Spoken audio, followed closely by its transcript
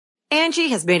Angie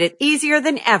has made it easier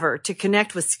than ever to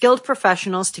connect with skilled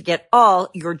professionals to get all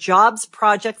your jobs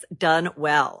projects done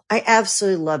well. I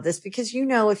absolutely love this because,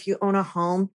 if you own a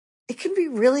home, it can be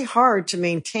really hard to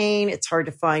maintain. It's hard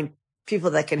to find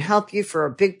people that can help you for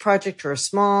a big project or a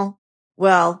small.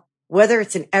 Well, whether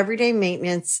it's in everyday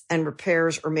maintenance and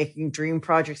repairs or making dream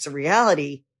projects a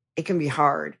reality, it can be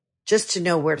hard just to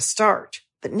know where to start.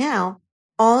 But now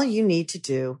all you need to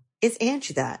do is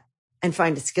Angie that and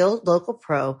find a skilled local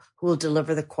pro who will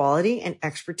deliver the quality and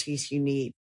expertise you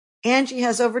need. Angie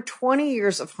has over 20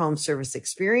 years of home service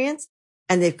experience,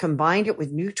 and they've combined it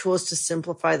with new tools to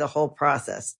simplify the whole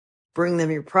process. Bring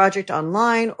them your project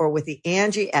online or with the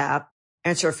Angie app,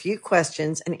 answer a few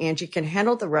questions, and Angie can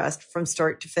handle the rest from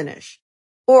start to finish.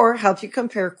 Or help you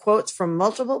compare quotes from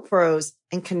multiple pros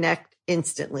and connect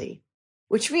instantly,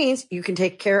 which means you can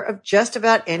take care of just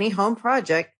about any home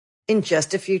project in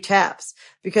just a few taps.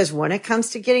 Because when it comes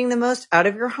to getting the most out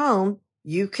of your home,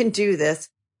 you can do this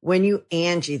when you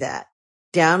Angie that.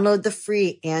 Download the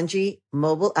free Angie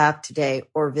mobile app today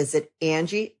or visit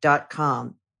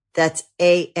Angie.com. That's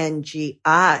ANGI.com.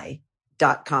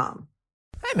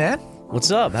 Hey, man.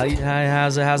 What's up?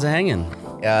 How's it hanging?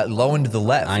 Low and to the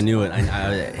left. I knew it.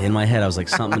 I in my head, I was like,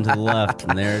 something to the left,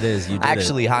 and there it is. You did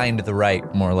Actually, high and to the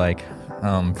right, more like.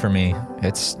 For me,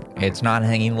 it's not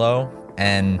hanging low,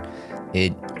 and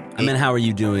how are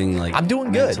you doing? Like, I'm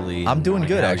doing good. I'm doing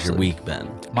good. How's actually, your week been?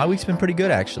 My week's been pretty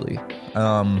good, actually.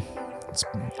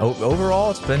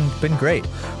 Overall, it's been great.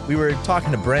 We were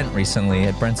talking to Brent recently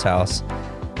at Brent's house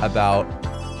about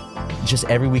just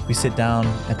every week we sit down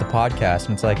at the podcast,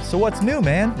 and it's like, so what's new,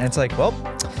 man? And it's like, well,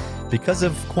 because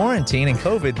of quarantine and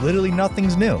COVID, literally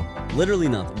nothing's new. Literally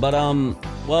nothing. But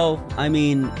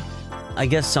I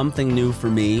guess something new for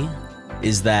me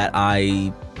is that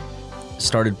I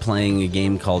started playing a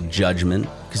game called Judgment,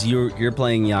 because you're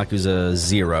playing Yakuza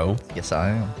 0. Yes, I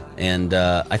am. And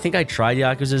I think I tried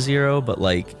Yakuza 0, but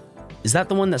is that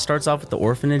the one that starts off with the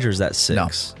orphanage, or is that 6? No.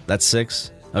 That's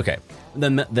 6? Okay.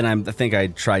 Then I think I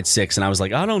tried 6, and I was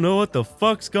like, I don't know what the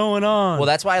fuck's going on. Well,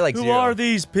 that's why I like Who 0. are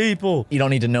these people? You don't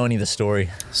need to know any of the story.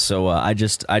 So I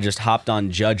just hopped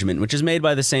on Judgment, which is made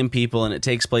by the same people, and it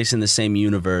takes place in the same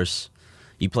universe.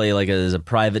 You play as a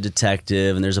private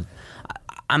detective, and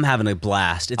I'm having a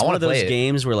blast. It's one of those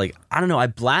games where I don't know, I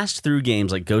blast through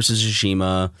games like Ghost of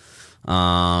Tsushima.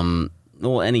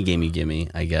 Any game you give me,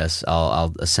 I guess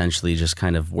I'll essentially just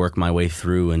kind of work my way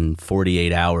through in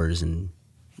 48 hours and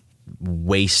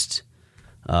waste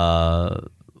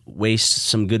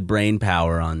some good brain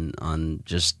power on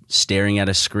just staring at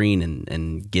a screen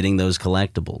and getting those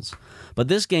collectibles. But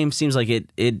this game seems like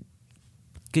it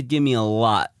could give me a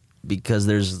lot, because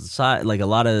there's a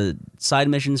lot of side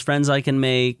missions, friends I can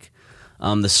make.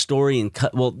 The story and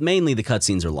mainly the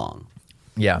cutscenes are long.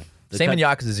 Yeah. Same in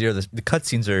Yakuza 0. The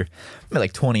cutscenes are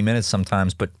like 20 minutes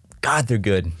sometimes, but God, they're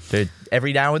good. They're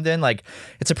every now and then,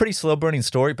 it's a pretty slow burning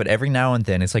story, but every now and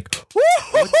then it's like,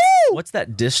 what's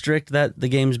that district that the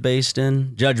game's based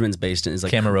in? Judgment's based in is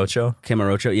Kamurocho.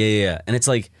 Kamurocho, yeah. And it's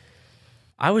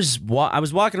I was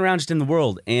walking around just in the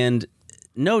world, and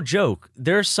no joke,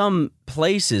 there are some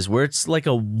places where it's like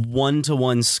a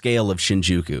 1-to-1 scale of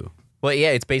Shinjuku. Well, yeah,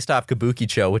 it's based off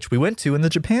Kabukicho, which we went to in the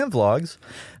Japan vlogs,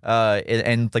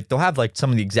 and they'll have some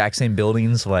of the exact same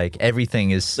buildings. Everything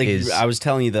is. I was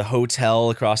telling you, the hotel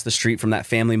across the street from that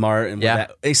Family Mart, and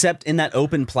except in that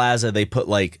open plaza, they put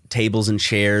tables and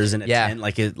chairs and a tent,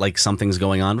 like something's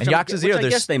going on. And Yakuza 0, I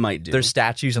guess they might do. There's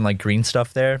statues and green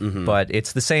stuff there, but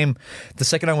it's the same. The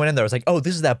second I went in there, I was like, oh,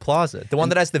 this is that plaza, the one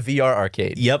that has the VR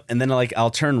arcade. Yep, and then I'll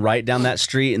turn right down that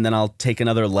street, and then I'll take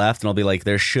another left, and I'll be like,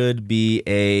 there should be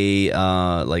a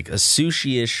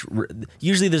sushi-ish.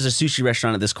 Usually there's a sushi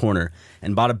restaurant at this corner,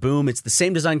 and bada boom, it's the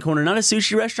same design corner, not a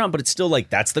sushi restaurant, but it's still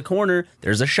that's the corner.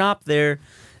 There's a shop there.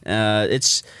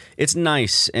 It's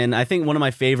nice, and I think one of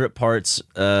my favorite parts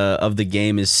of the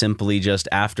game is simply just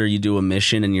after you do a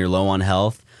mission and you're low on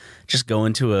health, just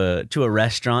going to a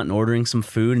restaurant and ordering some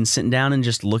food and sitting down and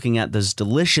just looking at those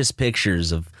delicious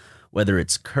pictures of whether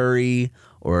it's curry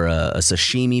or a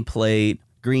sashimi plate,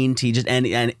 green tea,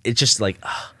 and it's just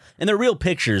and they're real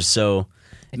pictures, so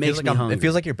it makes me hungry. It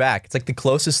feels like you're back. It's the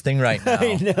closest thing right now.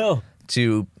 I know.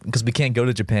 Because we can't go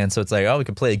to Japan, so it's we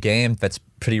can play a game that's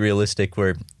pretty realistic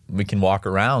where we can walk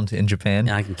around in Japan.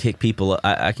 And I can kick people.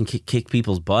 I can kick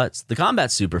people's butts. The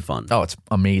combat's super fun. Oh, it's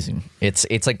amazing. It's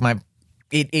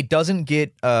it doesn't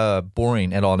get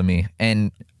boring at all to me.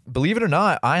 And believe it or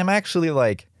not, I am actually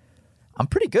I'm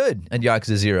pretty good at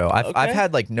Yakuza 0. I've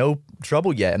had no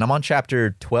trouble yet, and I'm on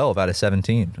chapter 12 out of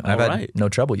 17. I've had no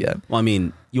trouble yet. Well,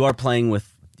 you are playing with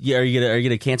Yeah, are you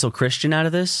gonna cancel Christian out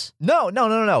of this? No.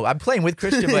 I'm playing with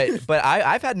Christian, but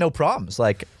I've had no problems.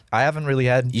 Like I haven't really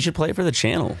had. You should play it for the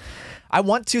channel. I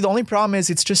want to. The only problem is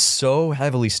it's just so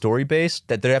heavily story based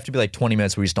that there have to be like 20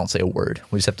 minutes where we just don't say a word.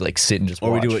 We just have to like sit and just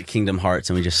Or watch. we do it Kingdom Hearts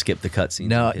and we just skip the cutscenes.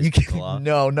 No, and you piss people off.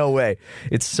 can. No way.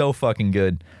 It's so fucking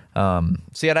good.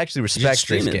 See, I'd actually You should respect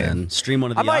stream this it game. then. Stream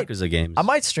one of the Yakuza games. I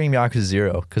might stream Yakuza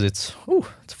 0 because it's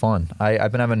fun.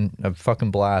 I've been having a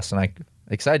fucking blast, and I'm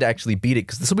excited to actually beat it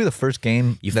because this will be the first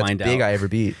game that's big I ever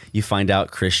beat. You find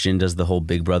out Christian does the whole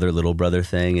big brother, little brother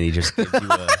thing, and he just gives you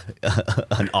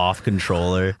an off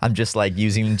controller. I'm just like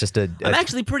using just a I'm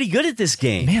actually pretty good at this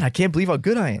game. man. I can't believe how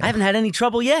good I am. I haven't had any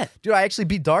trouble yet. Dude, I actually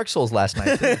beat Dark Souls last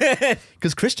night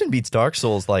because Christian beats Dark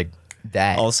Souls like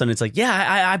that. All of a sudden, it's like,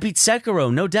 yeah, I beat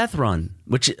Sekiro, no death run,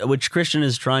 which Christian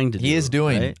is trying to do. He is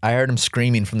doing. right? I heard him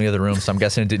screaming from the other room, so I'm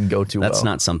guessing it didn't go too well. That's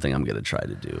not something I'm gonna try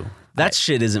to do. That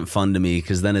shit isn't fun to me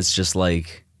because then it's just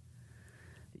like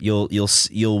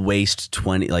you'll waste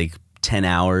 10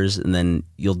 hours and then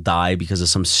you'll die because of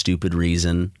some stupid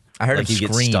reason. I heard like him you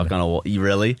get scream. stuck on a wall. You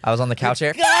really? I was on the couch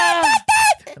there, and I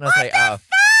was like, oh,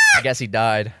 I guess he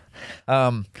died.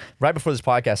 Right before this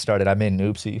podcast started, I made an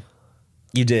oopsie.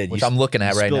 You did. Which I'm looking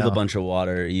at right spilled now. a bunch of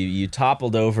water. You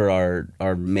toppled over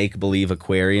our make believe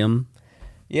aquarium.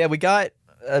 Yeah, we got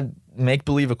a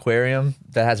make-believe aquarium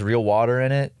that has real water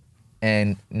in it,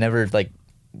 and never, like,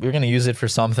 we were going to use it for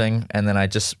something, and then I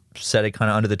just set it kind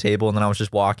of under the table, and then I was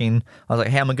just walking. I was like,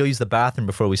 hey, I'm going to go use the bathroom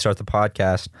before we start the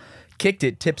podcast. Kicked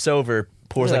it, tips over,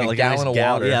 pours like a gallon of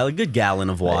water. Yeah, a good gallon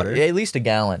of water. At least a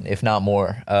gallon, if not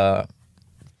more.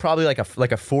 Probably like a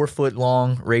 4-foot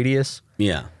long radius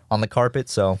Yeah. on the carpet,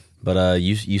 so... But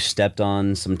you stepped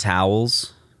on some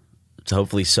towels to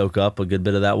hopefully soak up a good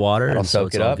bit of that water. That'll and so soak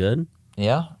it's it all up. good.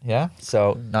 Yeah.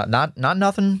 So not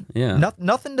nothing. Yeah.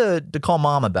 Nothing to call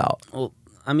mom about. Well,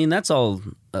 I mean, that's all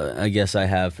I guess I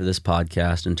have for this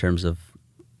podcast in terms of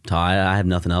I have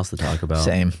nothing else to talk about.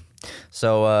 Same.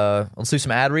 So let's do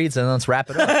some ad reads and then let's wrap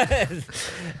it up.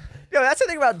 That's the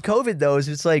thing about COVID though, is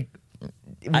it's like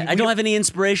I don't have any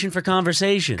inspiration for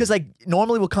conversation. because like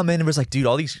normally we'll come in and it's like, dude,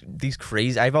 all these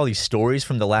crazy. I have all these stories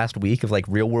from the last week of like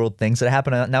real world things that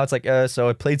happened. Now it's like, so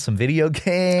I played some video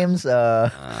games.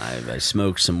 I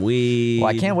smoked some weed. Well,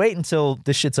 I can't wait until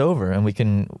this shit's over and we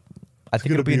can. I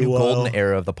think it'll be a new golden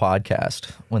era of the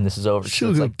podcast when this is over. So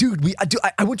it's like, dude,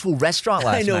 I went to a restaurant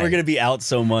last I know night. we're gonna be out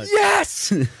so much.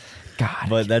 Yes. God.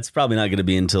 But that's probably not going to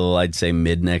be until I'd say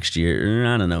mid next year.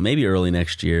 I don't know, maybe early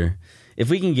next year. If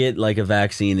we can get like a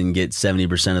vaccine and get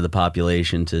 70% of the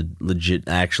population to legit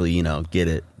actually, get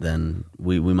it, then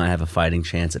we might have a fighting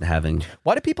chance at having.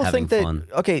 Why do people having think that? fun.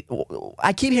 Okay,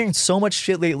 I keep hearing so much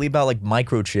shit lately about like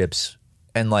microchips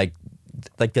and like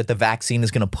that the vaccine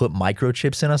is going to put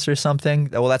microchips in us or something.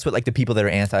 Well, that's what like the people that are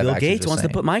anti-vaxxers Bill Gates are wants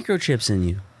saying. to put microchips in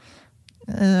you.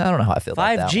 I don't know how I feel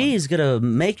about that 5G one. is going to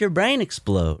make your brain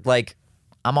explode. Like,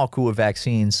 I'm all cool with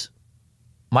vaccines.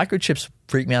 Microchips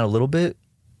freak me out a little bit.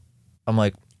 I'm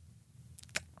like,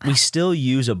 We still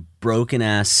use a broken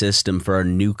ass system for our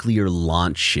nuclear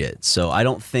launch shit. So I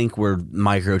don't think we're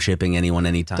microchipping anyone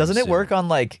anytime doesn't it soon. work on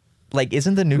like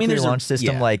isn't the nuclear there's a- launch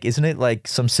system yeah. like isn't it like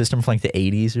some system from like the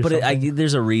 80s or But something?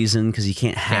 there's a reason because you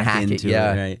can't hack it, into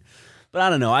yeah. it, right? But I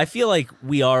don't know. I feel like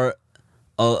we are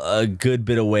a good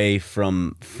bit away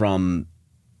from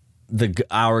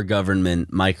our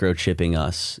government microchipping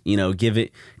us.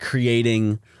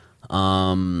 Creating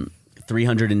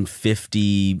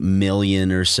 350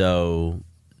 million or so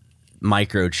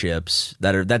microchips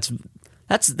that's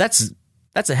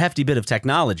a hefty bit of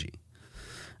technology.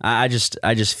 I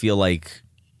just feel like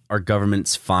our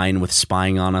government's fine with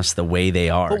spying on us the way they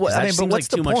are. But 'cause that what's seems like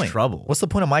the too point? much trouble What's the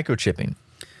point of microchipping?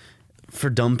 for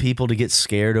dumb people to get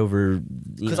scared over.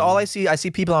 Because all I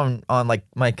see people on like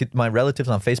my relatives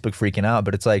on Facebook freaking out,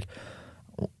 but it's like,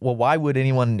 well, why would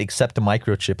anyone accept a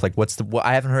microchip? Like,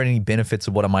 I haven't heard any benefits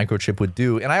of what a microchip would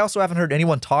do, and I also haven't heard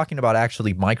anyone talking about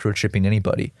actually microchipping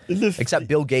anybody, except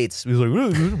Bill Gates. He's like,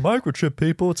 microchip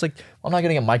people. It's like, I'm not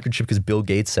getting a microchip because Bill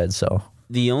Gates said so.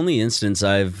 The only instance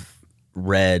I've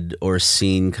read or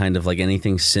seen kind of like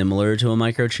anything similar to a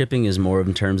microchipping is more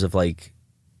in terms of like,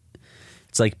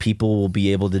 it's like people will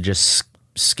be able to just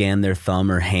scan their thumb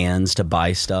or hands to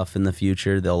buy stuff in the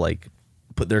future. They'll like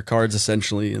put their cards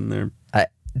essentially in there.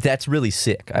 That's really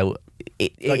sick.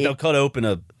 They'll cut open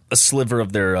a sliver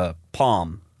of their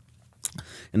palm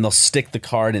and they'll stick the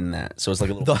card in that. So it's like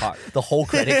a little pocket. the whole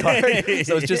credit card.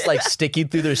 So it's just like sticking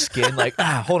through their skin. Like,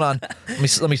 hold on,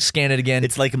 let me scan it again.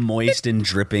 It's like moist and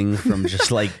dripping from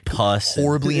just like pus.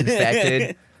 horribly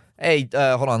infected. Hey,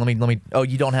 hold on. Let me. Oh,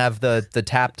 you don't have the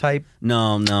tap type.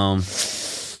 No.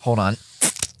 Hold on.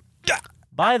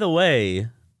 By the way,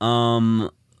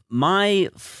 my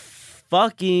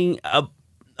fucking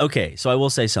okay. So I will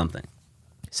say something.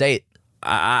 Say it.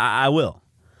 I will.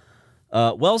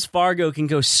 Wells Fargo can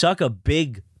go suck a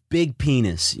big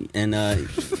penis, and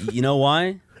you know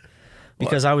why?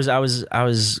 Because I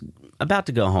was about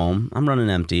to go home. I'm running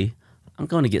empty. I'm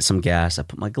going to get some gas. I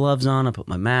put my gloves on. I put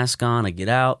my mask on. I get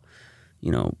out.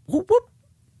 You know, whoop whoop.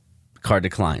 Card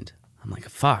declined. I'm like,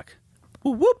 fuck.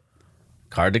 Whoop whoop.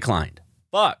 Card declined.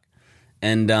 Fuck.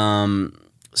 And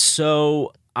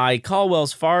so I call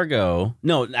Wells Fargo.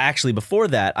 No, actually, before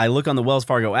that, I look on the Wells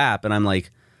Fargo app, and I'm like,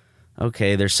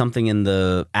 okay, there's something in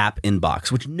the app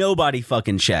inbox, which nobody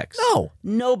fucking checks. No.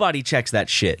 Nobody checks that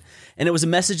shit. And it was a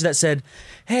message that said,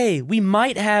 hey, we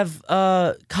might have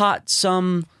caught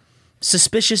some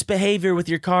suspicious behavior with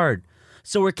your card,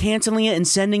 so we're canceling it and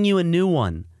sending you a new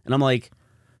one. And I'm like,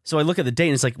 so I look at the date,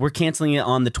 and it's like, we're canceling it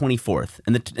on the 24th.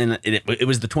 And it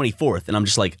was the 24th. And I'm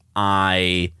just like,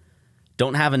 I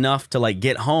don't have enough to like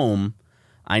get home.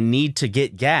 I need to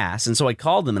get gas. And so I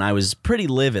called them, and I was pretty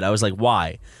livid. I was like,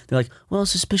 why? They're like, well,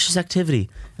 suspicious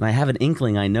activity. And I have an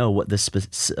inkling I know what this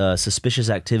suspicious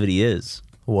activity is.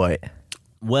 What?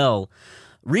 Well,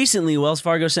 recently Wells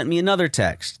Fargo sent me another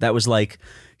text that was like,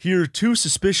 here are 2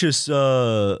 suspicious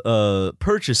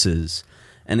purchases.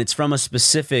 And it's from a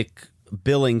specific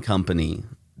billing company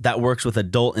that works with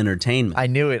adult entertainment. I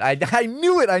knew it. I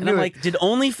knew it. And I'm like, did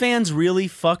OnlyFans really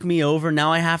fuck me over?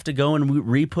 Now I have to go and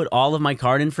re-put all of my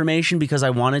card information because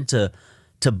I wanted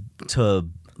to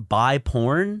buy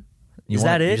porn? Is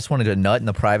that it? You just wanted to nut in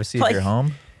the privacy of your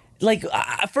home? Like,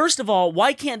 first of all,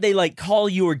 why can't they like call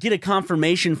you or get a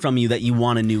confirmation from you that you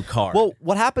want a new card? Well,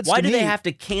 what happens Why to do me, they have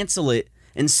to cancel it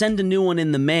and send a new one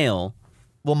in the mail?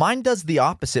 Well, mine does the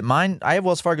opposite. I have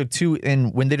Wells Fargo too,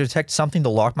 and when they detect something,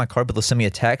 they'll lock my card, but they'll send me a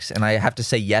text, and I have to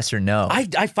say yes or no.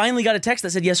 I finally got a text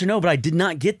that said yes or no, but I did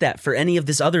not get that for any of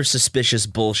this other suspicious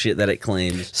bullshit that it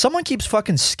claims. Someone keeps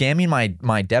fucking scamming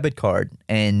my debit card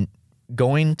and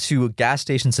going to gas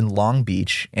stations in Long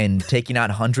Beach and taking out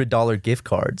 $100 gift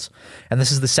cards. And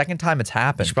this is the second time it's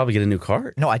happened. You should probably get a new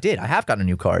card. No, I did. I have gotten a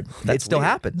new card. It still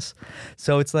happens.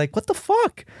 So it's like, what the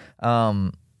fuck?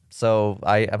 So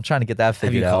I'm trying to get that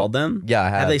figured out. Have you called them? Yeah, I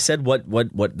have. Have they said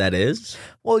what that is?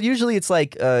 Well, usually it's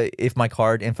like if my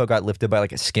card info got lifted by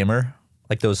like a skimmer,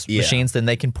 like those machines, then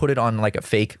they can put it on like a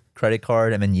fake credit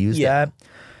card and then use that.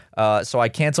 So I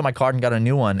canceled my card and got a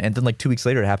new one, and then like 2 weeks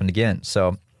later it happened again.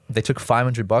 So they took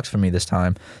 $500 from me this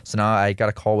time. So now I got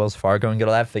to call Wells Fargo and get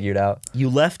all that figured out. You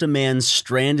left a man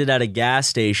stranded at a gas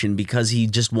station because he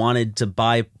just wanted to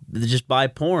buy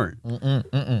porn.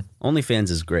 OnlyFans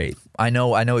is great. I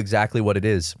know exactly what it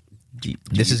is.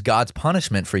 This is God's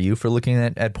punishment for you for looking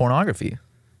at pornography.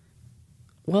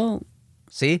 Well,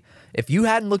 see, if you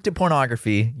hadn't looked at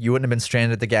pornography, you wouldn't have been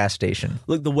stranded at the gas station.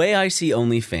 Look, the way I see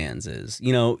OnlyFans is,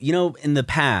 you know, in the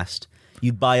past,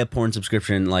 you'd buy a porn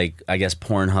subscription like, I guess,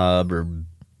 Pornhub or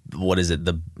what is it?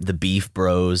 The Beef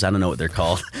Bros. I don't know what they're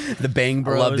called. The Bang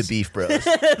Bros. I love the Beef Bros.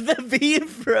 The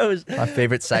Beef Bros. My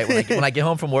favorite site. When I get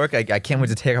home from work, I can't wait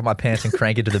to take off my pants and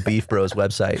crank it to the Beef Bros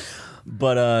website.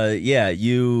 But yeah,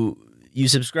 you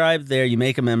subscribe there. You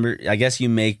make a member. I guess you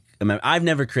make a member. I've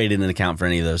never created an account for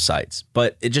any of those sites,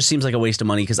 but it just seems like a waste of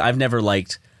money because I've never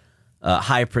liked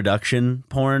high production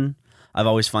porn. I've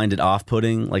always find it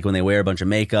off-putting, like when they wear a bunch of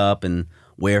makeup and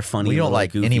wear funny. We don't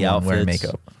like goofy anyone outfits. wearing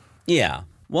makeup. Yeah.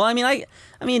 Well, I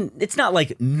mean, it's not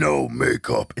like no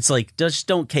makeup. It's like just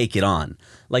don't cake it on.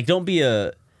 Like, don't be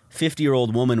a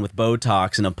 50-year-old woman with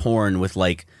Botox in a porn with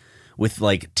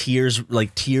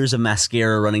tears of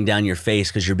mascara running down your face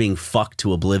because you're being fucked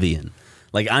to oblivion.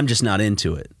 Like, I'm just not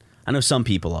into it. I know some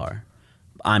people are.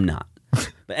 I'm not.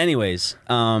 But anyways,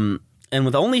 and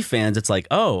with OnlyFans, it's like,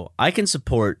 oh, I can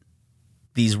support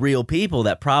these real people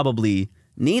that probably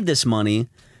need this money.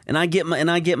 And I get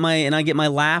my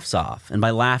laughs off. And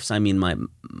by laughs I mean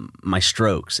my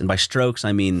strokes. And by strokes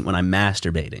I mean when I'm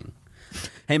masturbating.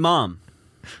 Hey mom,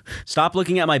 stop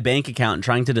looking at my bank account and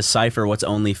trying to decipher what's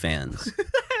OnlyFans.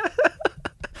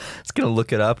 It's gonna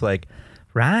look it up like,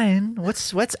 Ryan,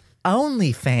 what's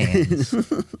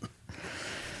OnlyFans?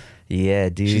 Yeah,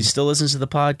 dude. She still listens to the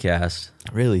podcast.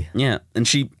 Really? Yeah, and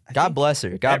God bless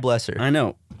her. God bless her. I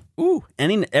know. Ooh,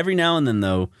 every now and then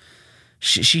though,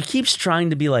 she keeps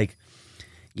trying to be like,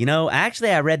 you know,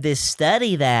 actually I read this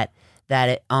study that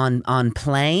on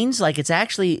planes, like it's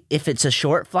actually, if it's a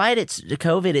short flight, it's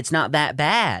COVID, it's not that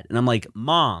bad. And I'm like,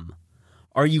 Mom,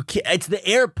 are you kidding? It's the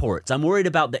airports. I'm worried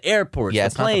about the airports, yeah,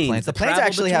 the planes. Not the planes. The planes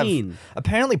actually have,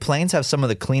 apparently planes have some of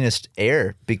the cleanest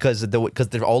air because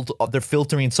they're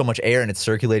filtering so much air and it's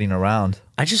circulating around.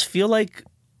 I just feel like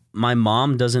my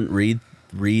mom doesn't read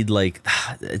read like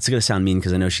it's gonna sound mean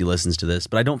because I know she listens to this,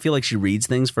 but I don't feel like she reads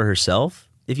things for herself.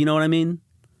 If you know what I mean.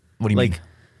 What do you mean?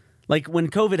 Like when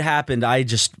COVID happened, I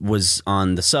just was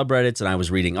on the subreddits and I was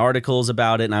reading articles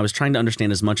about it, and I was trying to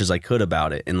understand as much as I could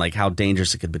about it and like how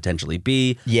dangerous it could potentially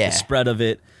be. Yeah. The spread of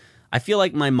it. I feel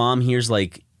like my mom hears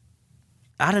like,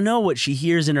 I don't know what she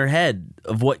hears in her head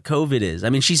of what COVID is. I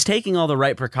mean, she's taking all the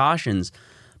right precautions,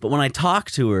 but when I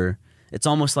talk to her, it's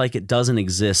almost like it doesn't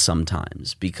exist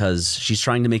sometimes because she's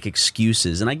trying to make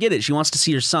excuses. And I get it. She wants to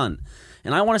see her son.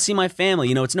 And I want to see my family.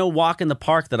 You know, it's no walk in the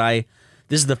park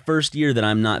this is the first year that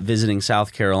I'm not visiting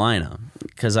South Carolina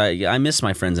because I miss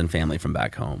my friends and family from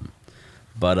back home.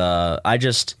 But I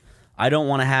don't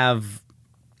want to have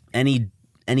any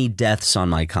deaths on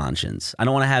my conscience. I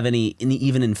don't want to have any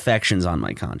even infections on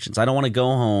my conscience. I don't want to go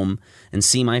home and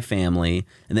see my family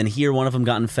and then hear one of them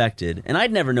got infected. And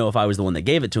I'd never know if I was the one that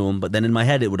gave it to them, but then in my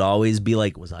head it would always be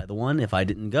like, was I the one? If I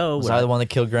didn't go, was I the one that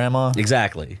killed grandma?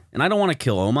 Exactly. And I don't want to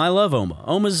kill Oma. I love Oma.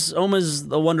 Oma's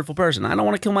a wonderful person. I don't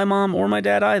want to kill my mom or my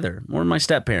dad either, or my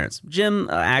step-parents. Jim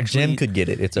could get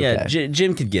it. It's okay. Yeah,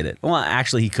 Jim could get it. Well,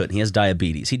 actually he couldn't. He has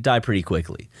diabetes. He'd die pretty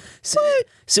quickly. So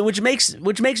which makes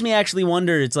me actually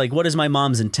wonder, it's like, what is my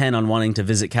mom's intent on wanting to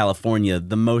visit California,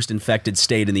 the most infected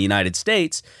state in the United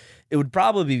States? It would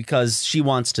probably be because she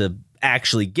wants to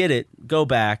actually get it, go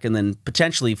back, and then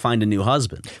potentially find a new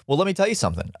husband. Well, let me tell you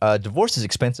something. Divorce is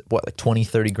expensive. What, like 20,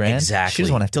 30 grand? Exactly. She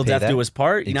doesn't want to have Till to pay death that. do us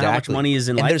part. You know how much money is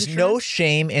in life And there's insurance? no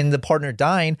shame in the partner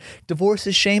dying. Divorce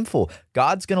is shameful.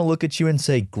 God's going to look at you and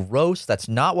say, gross, that's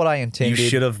not what I intended. You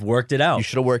should have worked it out. You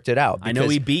should have worked it out. I know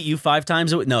he beat you 5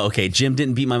 times a week. No, okay, Jim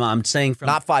didn't beat my mom. I'm saying from...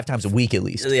 Not 5 times a week at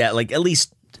least. Yeah, like at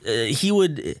least he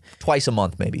would... Twice a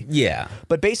month maybe. Yeah.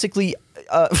 But basically,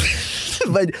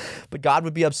 but God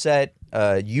would be upset.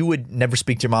 You would never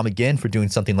speak to your mom again for doing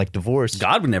something like divorce.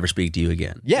 God would never speak to you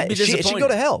again. Yeah, He'd be she'd disappointed. go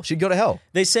to hell. She'd go to hell.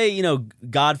 They say, you know,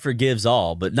 God forgives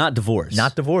all, but not divorce.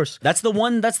 Not divorce. That's the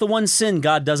one sin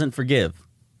God doesn't forgive.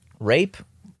 Rape,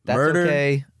 that's Murder.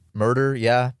 okay. Murder,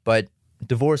 yeah. But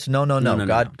divorce, no.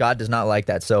 God does not like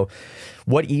that. So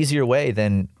what easier way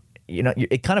than, you know,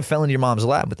 it kind of fell into your mom's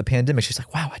lap with the pandemic. She's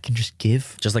like, wow, I can just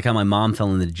give. Just like how my mom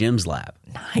fell into Jim's lap.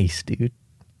 Nice, dude.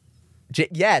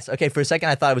 Yes. Okay. For a second,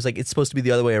 I thought it was like it's supposed to be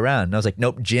the other way around. And I was like,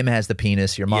 nope. Jim has the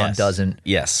penis. Your mom Yes. doesn't.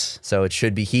 Yes. So it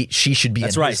should be she should be.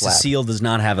 That's in right. his lap. Cecile does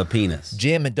not have a penis.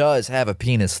 Jim does have a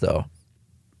penis, though.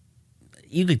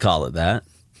 You could call it that.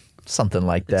 Something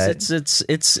like that.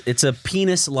 It's a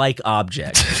penis-like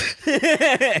object.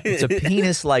 It's a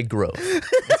penis-like growth.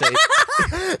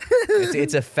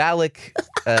 It's a phallic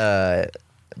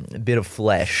bit of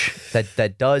flesh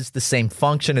that does the same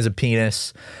function as a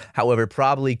penis. However,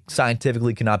 probably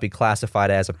scientifically cannot be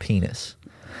classified as a penis,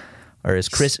 or as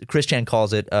Christian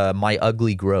calls it, my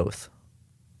ugly growth.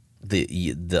 The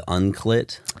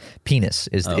unclit. Penis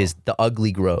is the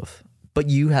ugly growth. But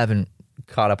you haven't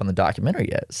caught up on the documentary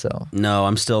yet, so No,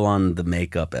 I'm still on the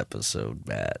makeup episode,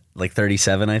 Matt. Like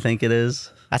 37, I think it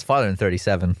is. that's farther than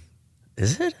 37.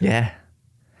 Is it? Yeah,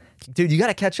 dude, you got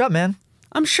to catch up, man.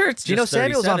 I'm sure it's just Gino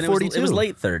Samuel's on 37. 42. It was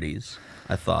late 30s,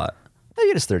 I thought. No,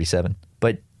 it is 37,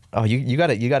 but you got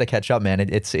to catch up, man.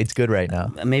 It's good right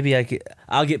now. Maybe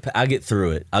I'll get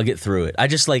through it. I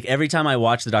just like every time I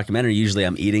watch the documentary, usually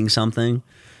I'm eating something.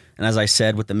 And as I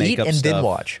said with the makeup Eat and stuff, then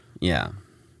watch. Yeah.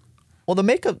 Well, the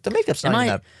makeup's not even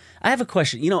that. I have a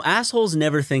question. You know, assholes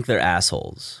never think they're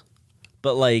assholes.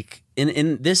 But like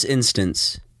in this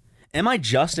instance, am I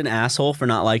just an asshole for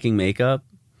not liking makeup?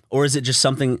 Or is it just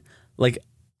something like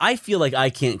I feel like I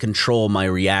can't control my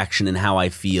reaction and how I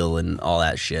feel and all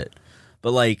that shit.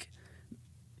 But like,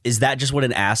 is that just what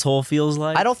an asshole feels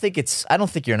like? I don't think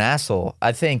you're an asshole.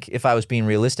 I think if I was being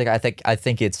realistic, I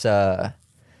think it's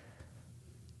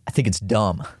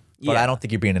dumb. But Yeah. I don't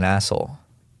think you're being an asshole.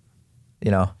 You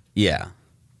know? Yeah.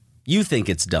 You think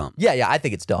it's dumb. Yeah, I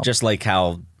think it's dumb. Just like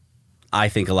how I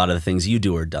think a lot of the things you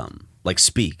do are dumb. Like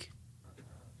speak.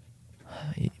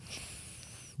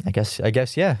 I guess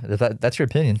yeah. That's your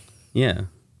opinion. Yeah.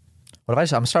 What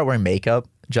if I'm gonna start wearing makeup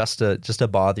just to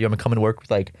bother you? I'm gonna come and work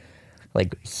with like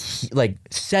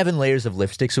 7 layers of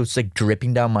lipstick, so it's like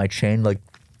dripping down my chin. Like,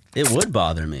 It would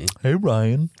bother me. hey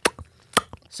Ryan.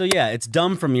 So yeah, it's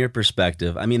dumb from your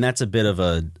perspective. I mean, that's a bit of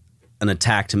an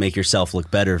attack to make yourself look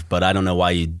better, but I don't know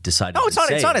why you decided No, to it's not.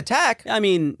 say It's not it. attack. I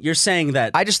mean, you're saying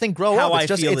that I just think grow how up.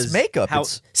 It's makeup.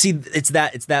 It's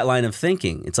that line of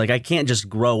thinking. It's like I can't just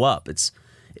grow up. It's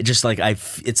just like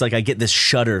it's like I get this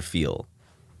shudder feel.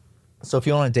 So if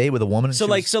you're on a date with a woman, and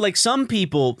So some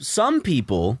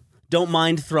people don't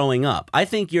mind throwing up. I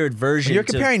think your aversion you're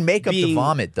comparing to makeup to being-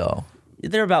 vomit, though.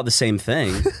 They're about the same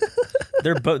thing.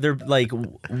 They're like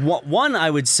one. I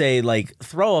would say like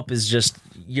throw up is just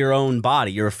your own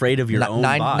body. You're afraid of your own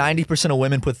body. 90% of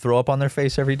women put throw up on their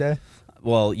face every day.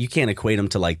 Well, you can't equate them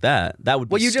to like that. That would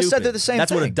be Well, you just said stupid. they're the same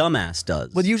That's thing. what a dumbass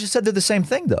does. Well, you just said they're the same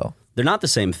thing, though. They're not the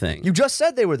same thing. You just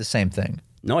said they were the same thing.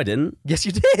 No, I didn't. Yes,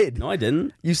 you did. No, I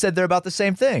didn't. You said they're about the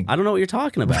same thing. I don't know what you're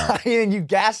talking about. And you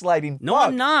gaslighting. No, fuck.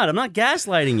 I'm not. I'm not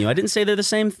gaslighting you. I didn't say they're the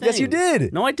same thing. Yes, you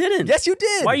did. No, I didn't. Yes, you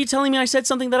did. Why are you telling me I said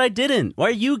something that I didn't? Why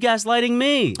are you gaslighting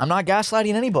me? I'm not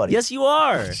gaslighting anybody. Yes, you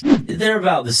are. They're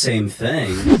about the same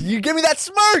thing. You give me that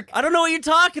smirk. I don't know what you're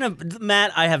talking about,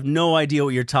 Matt. I have no idea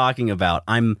what you're talking about.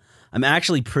 I'm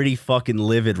actually pretty fucking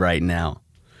livid right now.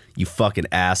 You fucking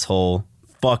asshole.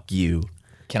 Fuck you.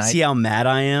 Can I see how mad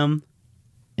I am?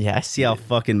 Yeah, I See how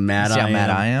fucking mad See I how am. mad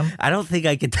I am? I don't think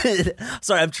I could.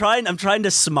 Sorry, I'm trying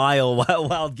to smile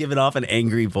while giving off an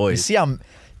angry You voice. see how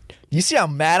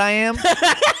mad I am?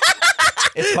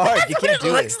 It's hard. You can't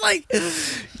do it. Looks like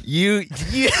you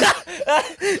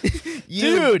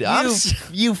Dude,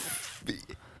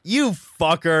 you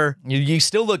fucker, You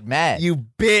still look mad. you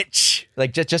bitch.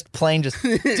 like just plain just.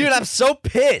 Dude, I'm so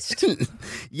pissed.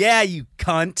 Yeah, you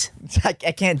cunt.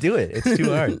 I can't do it. It's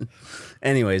too hard.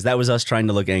 Anyways, that was us trying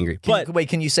to look angry. But Wait,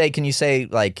 can you say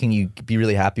like, can you be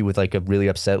really happy with like a really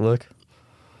upset look?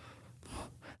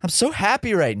 I'm so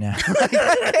happy right now.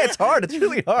 It's hard. It's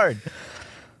really hard.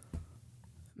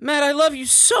 Matt, I love you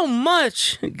so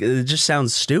much. It just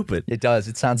sounds stupid. It does.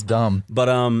 It sounds dumb. But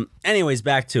anyways,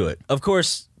 back to it. Of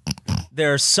course,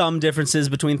 there are some differences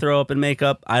between throw up and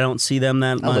makeup. I don't see them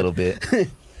that much. A little bit.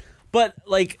 But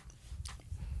like,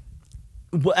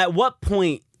 at what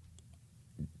point,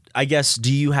 I guess,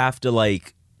 do you have to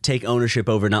like take ownership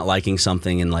over not liking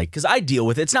something and like, because I deal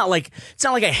with it. It's not like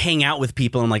I hang out with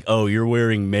people and I'm like, oh, you're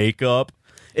wearing makeup.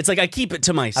 It's like I keep it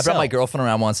to I myself. brought my girlfriend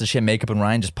around once and she had makeup and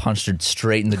Ryan just punched her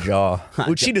straight in the jaw.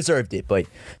 Which she deserved it, but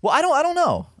I don't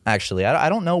know. Actually, I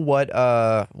don't know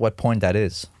what point that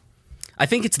is. I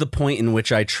think it's the point in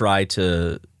which I try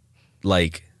to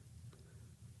like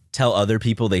tell other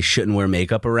people they shouldn't wear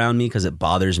makeup around me because it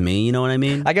bothers me. You know what I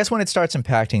mean? I guess when it starts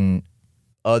impacting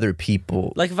other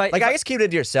people, Like if I guess keep it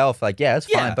to yourself. Like, yeah, it's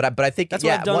Yeah. fine. But I think That's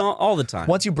what I've done all the time.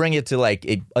 Once you bring it to like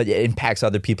it impacts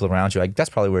other people around you, like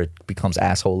that's probably where it becomes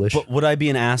asshole-ish. But would I be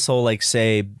an asshole? Like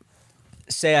say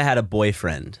I had a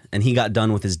boyfriend and he got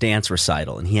done with his dance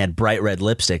recital and he had bright red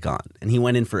lipstick on and he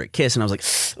went in for a kiss and I was like,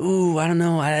 ooh, I don't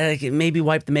know, I maybe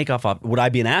wipe the makeup off. Would I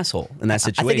be an asshole in that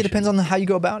situation? I think it depends on how you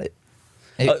go about it.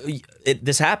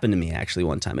 This happened to me actually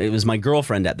one time. It was my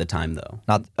girlfriend at the time though.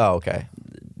 Okay.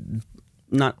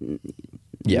 Not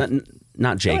Yeah.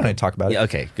 not Jacob. I don't need to talk about it. Yeah,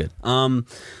 okay, good.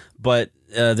 But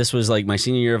this was like my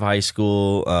senior year of high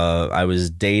school. I was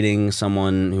dating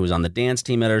someone who was on the dance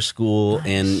team at our school,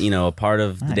 and you know, a part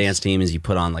of the dance team is you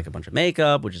put on like a bunch of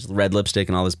makeup, which is red lipstick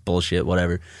and all this bullshit,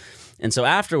 whatever. And so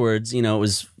afterwards, you know, it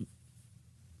was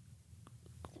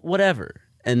whatever.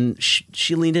 And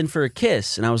she leaned in for a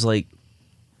kiss, and I was like,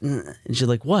 and she's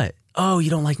like, what? Oh, you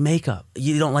don't like makeup.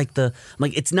 You don't like the... I'm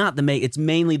like, it's not the it's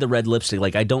mainly the red lipstick.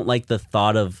 Like, I don't like the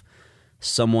thought of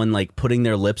someone like putting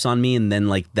their lips on me and then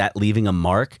like that leaving a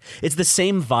mark. It's the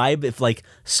same vibe if like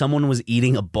someone was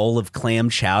eating a bowl of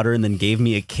clam chowder and then gave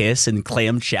me a kiss and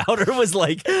clam chowder was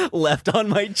like left on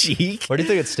my cheek. Where do you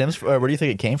think it stems from? Where do you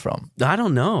think it came from? I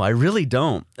don't know. I really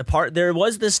don't. There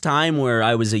was this time where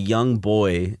I was a young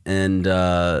boy, and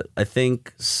I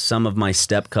think some of my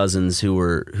step cousins who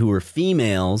were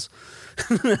females.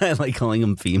 I like calling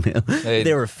them female.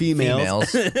 They were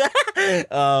females.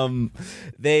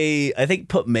 They, I think,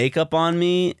 put makeup on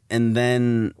me, and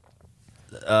then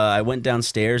I went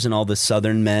downstairs, and all the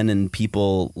Southern men and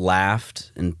people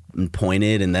laughed and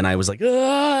pointed, and then I was like,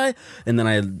 ah! And then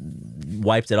I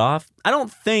wiped it off. I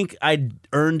don't think I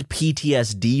earned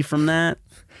PTSD from that.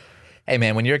 Hey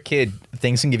man, when you're a kid,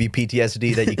 things can give you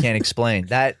PTSD that you can't explain.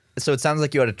 So it sounds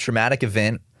like you had a traumatic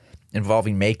event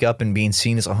involving makeup and being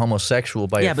seen as a homosexual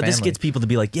by your family. Yeah, but this gets people to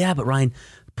be like, yeah, but Ryan,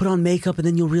 put on makeup and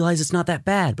then you'll realize it's not that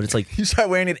bad. But it's like, you start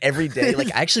wearing it every day.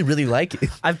 Like, I actually really like it.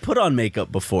 I've put on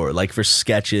makeup before, like for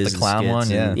sketches. The clown and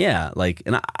skits one, and, yeah. Like,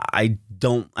 and I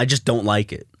just don't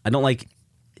like it. I don't like,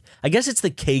 I guess it's the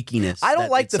cakiness. I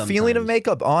don't like the feeling of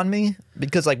makeup on me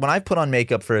because, like, when I put on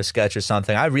makeup for a sketch or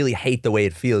something, I really hate the way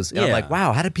it feels. And I'm like,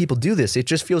 wow, how do people do this? It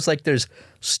just feels like there's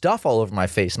stuff all over my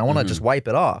face, and I want to just wipe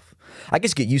it off. I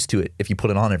guess get used to it if you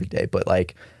put it on every day, but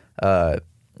like,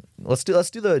 let's do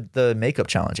the makeup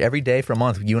challenge every day for a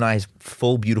month. You and I's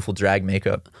full beautiful drag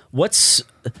makeup. What's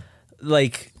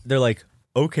like? They're like,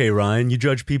 okay, Ryan, you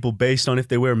judge people based on if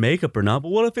they wear makeup or not, but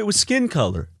what if it was skin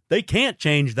color? They can't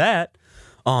change that.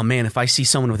 oh man, if I see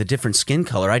someone with a different skin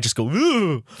color, I just go,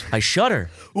 ugh, I shudder.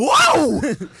 Whoa!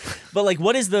 But like,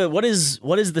 what is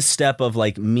the step of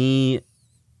like me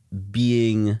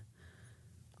being?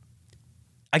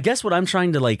 I guess what I'm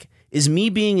trying to like is me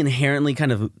being inherently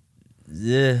kind of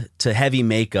to heavy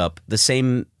makeup, the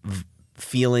same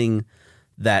feeling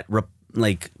that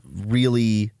like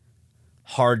really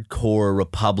hardcore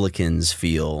Republicans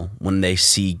feel when they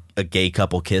see a gay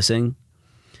couple kissing.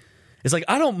 It's like,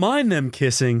 I don't mind them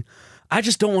kissing, I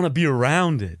just don't want to be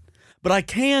around it. But I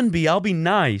can be, I'll be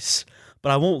nice,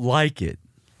 but I won't like it.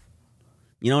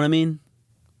 You know what I mean?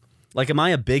 Like, am I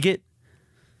a bigot?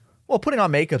 Well, putting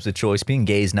on makeup's a choice. Being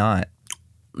gay is not.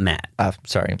 Matt.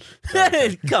 Sorry.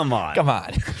 Come on. Come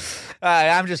on.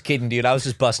 I'm just kidding, dude. I was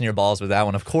just busting your balls with that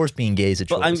one. Of course, being gay is a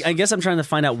choice. But I guess I'm trying to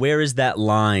find out where is that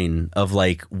line of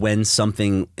like when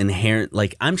something inherent,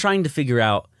 like I'm trying to figure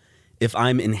out if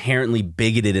I'm inherently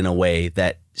bigoted in a way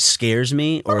that scares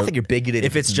me, or I don't think you're bigoted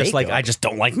if it's just makeup. like I just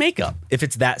don't like makeup. If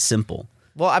it's that simple.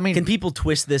 Well, I mean, Can people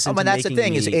twist this into that's the making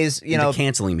thing, me, is you into know,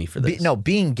 canceling me for this?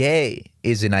 being gay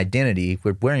is an identity.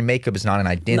 Where wearing makeup is not an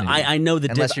identity. No, I know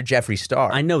that unless you're Jeffree Star.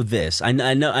 I know this. I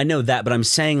know that, but I'm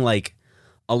saying like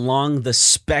along the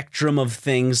spectrum of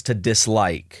things to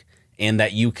dislike, and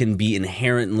that you can be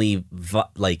inherently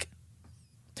like.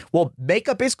 Well,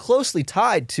 makeup is closely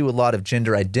tied to a lot of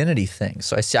gender identity things.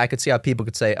 So I could see how people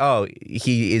could say, "Oh,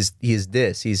 he is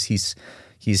this. He's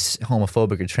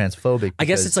homophobic or transphobic." I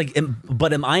guess it's like,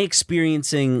 but am I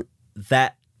experiencing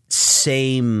that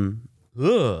same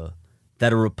that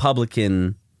a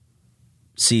Republican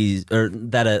sees, or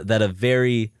that a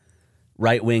very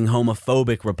right-wing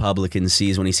homophobic Republican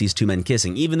sees when he sees two men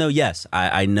kissing? Even though, yes,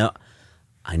 I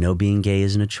know being gay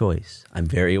isn't a choice. I'm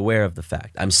very aware of the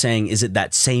fact. I'm saying, is it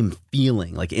that same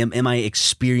feeling? Like, am I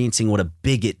experiencing what a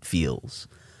bigot feels?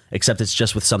 Except it's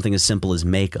just with something as simple as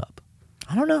makeup.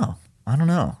 I don't know.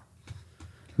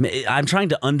 I'm trying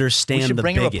to understand. We should the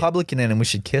bring bigot. a Republican in and we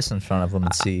should kiss in front of him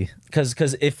and see. Because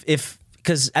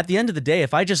at the end of the day,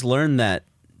 if I just learn that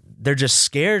they're just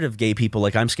scared of gay people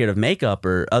like I'm scared of makeup,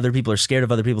 or other people are scared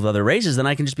of other people of other races, then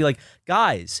I can just be like,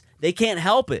 guys, they can't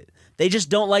help it. They just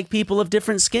don't like people of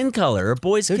different skin color or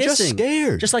boys They're kissing. just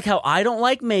scared. Just like how I don't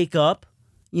like makeup,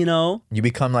 you know? You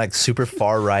become like super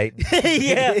far right.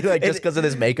 Yeah. Like just because of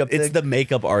this makeup thing. It's the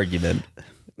makeup argument.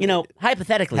 You know,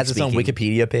 hypothetically Has its own speaking.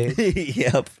 Wikipedia page.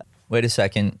 Yep. Wait a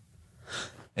second.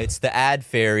 It's the ad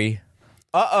fairy.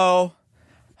 Uh-oh.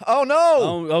 Oh,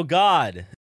 no. Oh, God.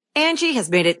 Angie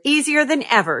has made it easier than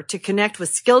ever to connect with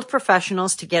skilled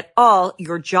professionals to get all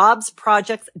your jobs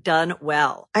projects done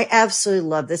well. I absolutely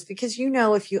love this because, you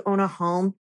know, if you own a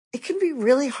home, it can be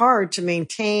really hard to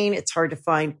maintain. It's hard to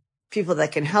find people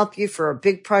that can help you for a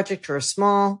big project or a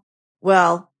small.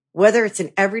 Well, whether it's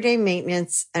in everyday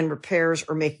maintenance and repairs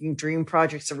or making dream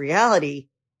projects a reality,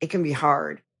 it can be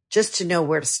hard just to know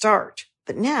where to start.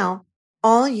 But now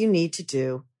all you need to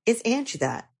do is Angie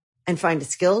that and find a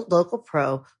skilled local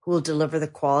pro who will deliver the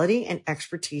quality and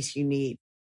expertise you need.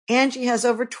 Angie has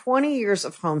over 20 years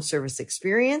of home service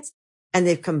experience, and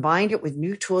they've combined it with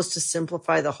new tools to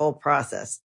simplify the whole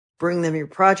process. Bring them your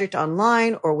project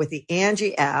online or with the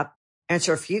Angie app,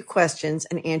 answer a few questions,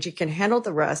 and Angie can handle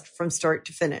the rest from start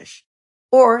to finish.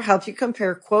 Or help you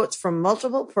compare quotes from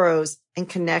multiple pros and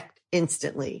connect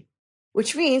instantly,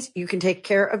 which means you can take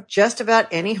care of just about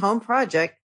any home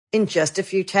project in just a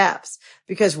few taps.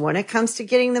 Because when it comes to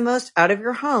getting the most out of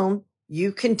your home,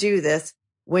 you can do this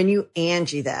when you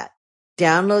Angie that.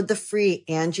 Download the free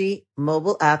Angie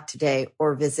mobile app today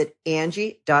or visit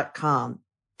Angie.com.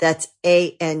 That's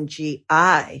ANGI.com.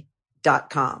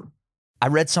 I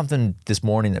read something this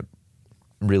morning that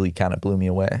really kind of blew me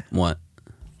away. What?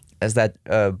 As that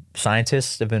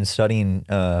scientists have been studying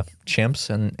chimps,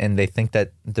 and they think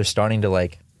that they're starting to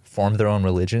like form their own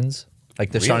religions.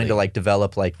 Like they're starting to like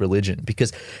develop like religion,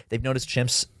 because they've noticed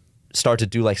chimps start to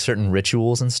do like certain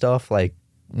rituals and stuff, like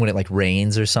when it like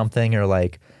rains or something, or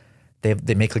like they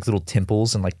make like little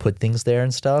temples and like put things there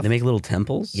and stuff. They make little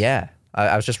temples? Yeah.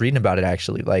 I was just reading about it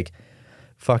actually. Like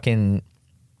fucking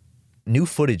new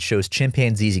footage shows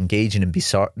chimpanzees engaging in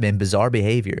bizarre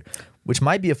behavior, which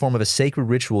might be a form of a sacred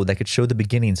ritual that could show the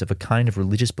beginnings of a kind of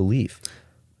religious belief.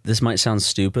 This might sound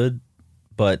stupid,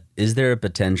 but is there a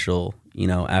potential, you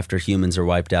know, after humans are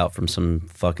wiped out from some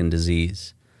fucking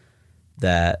disease,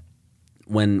 that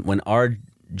when our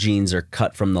genes are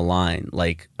cut from the line,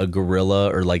 like a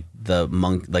gorilla or like the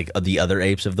monk, like the other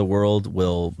apes of the world,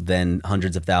 will then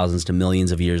hundreds of thousands to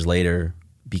millions of years later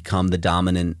become the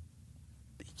dominant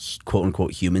quote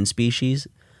unquote human species?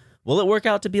 Will it work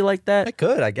out to be like that? It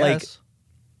could, I guess.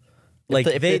 Like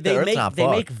If the Earth's not they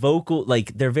make fucked. vocal,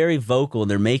 like they're very vocal,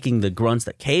 and they're making the grunts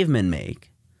that cavemen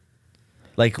make.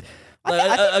 Like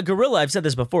a gorilla, I've said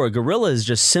this before. A gorilla is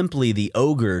just simply the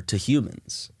ogre to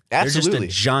humans. Absolutely. They're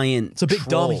just a giant. It's a big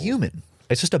troll. dumb human.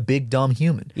 It's just a big dumb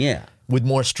human. Yeah, With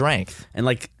more strength and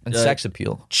like and sex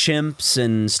appeal. chimps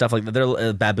and stuff like that.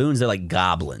 They're baboons. They're like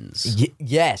goblins.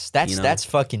 Yes, that's You know?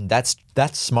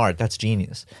 that's smart. That's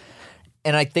genius.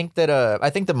 And I think that I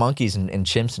think the monkeys and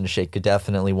chimps and shit could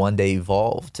definitely one day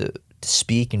evolve to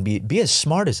speak and be as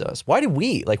smart as us. Why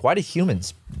did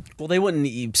humans? Well, they wouldn't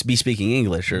be speaking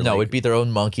English or No, like, it'd be their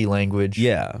own monkey language.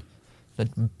 yeah.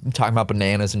 I'm talking about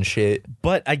bananas and shit.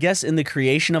 But I guess in the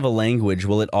creation of a language,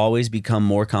 will it always become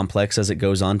more complex as it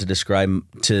goes on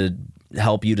to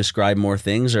help you describe more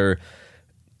things, or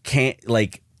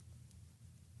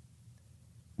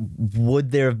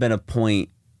would there have been a point,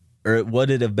 or would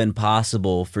it have been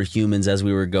possible for humans as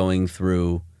we were going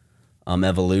through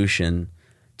evolution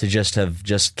to just have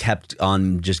kept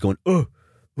on just going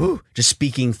just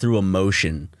speaking through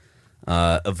emotion,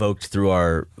 evoked through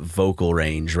our vocal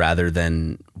range rather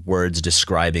than words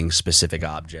describing specific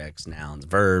objects, nouns,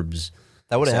 verbs?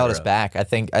 That would have held us etc. back.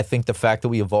 I think the fact that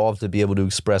we evolved to be able to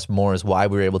express more is why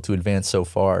we were able to advance so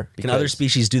far. Can other because-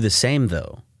 species do the same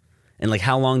though? And like,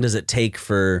 how long does it take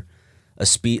for a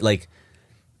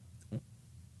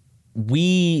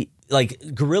like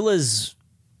gorillas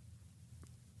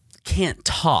can't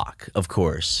talk, of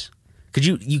course. Could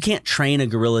you can't train a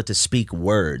gorilla to speak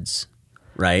words,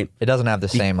 right? It doesn't have the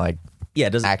same like Yeah,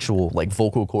 it doesn't. actual like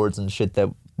vocal cords and shit that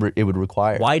it would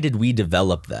require. Why did we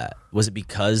develop that? Was it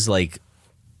because like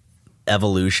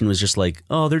evolution was just like,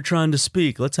 oh, they're trying to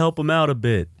speak, let's help them out a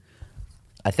bit,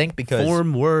 I think because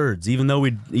form words, even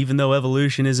though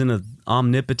evolution isn't an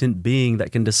omnipotent being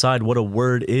that can decide what a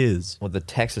word is. with the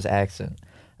Texas accent,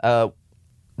 the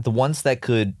ones that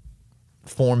could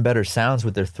form better sounds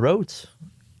with their throats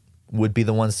would be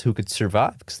the ones who could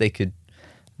survive because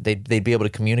they'd be able to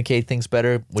communicate things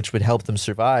better, which would help them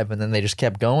survive. And then they just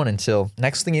kept going until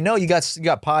next thing you know, you got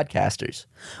podcasters.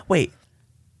 Wait,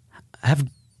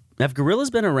 have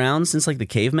gorillas been around since like the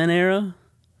caveman era?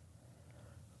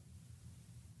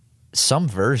 Some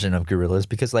version of gorillas,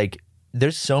 because like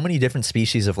there's so many different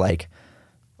species of like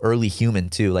early human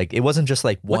too. Like it wasn't just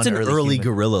like one What's an early human.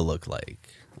 gorilla look like?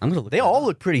 I'm gonna look. They all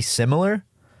look pretty similar,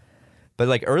 but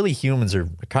like early humans are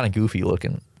kind of goofy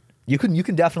looking. You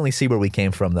can definitely see where we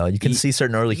came from though. You can see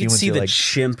certain early You can humans see are, the like,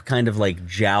 chimp kind of like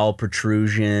jowl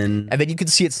protrusion. and then you can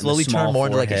see it slowly small turn more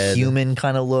into like a forehead. human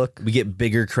kind of look. We get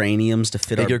bigger craniums to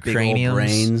fit our big old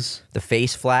brains. The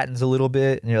face flattens a little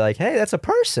bit, and you're like, hey, that's a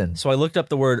person. So I looked up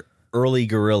the word early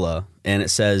gorilla, and it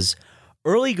says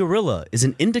early gorilla is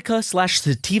an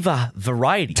indica/sativa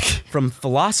variety from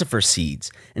philosopher seeds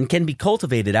and can be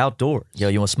cultivated outdoors. Yo,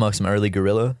 you want to smoke some early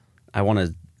gorilla? I want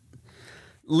to.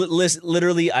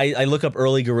 Literally, I look up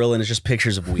early gorilla and it's just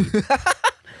pictures of weed.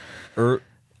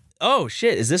 Oh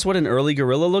shit! Is this what an early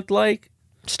gorilla looked like?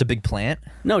 Just a big plant?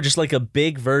 No, just like a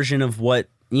big version of what,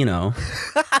 you know.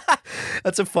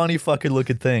 That's a funny fucking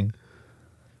looking thing.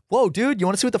 Whoa, dude, you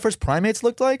want to see what the first primates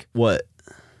looked like? What?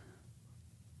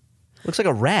 Looks like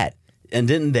a rat. And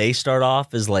didn't they start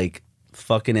off as like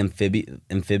fucking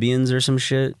amphibians or some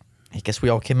shit? I guess we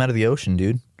all came out of the ocean,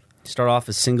 dude. Start off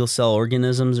as single cell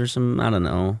organisms or some, I don't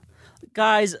know.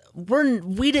 Guys,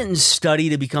 we didn't study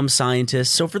to become scientists.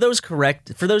 So for those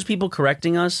people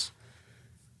correcting us,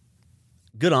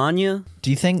 good on you. Do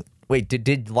you think? Wait,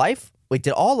 did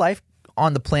all life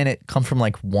on the planet come from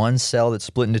like one cell that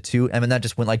split into two, and then that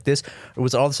just went like this, or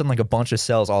was it all of a sudden like a bunch of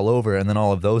cells all over, and then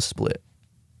all of those split?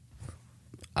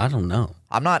 I don't know.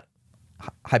 I'm not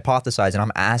hypothesizing.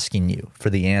 I'm asking you for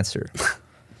the answer.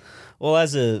 Well,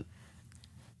 as a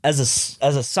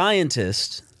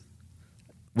scientist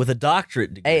with a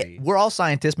doctorate degree, Hey, we're all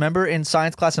scientists. Remember in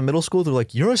science class in middle school, they're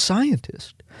like, "You're a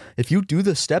scientist. If you do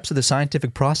the steps of the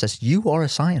scientific process, you are a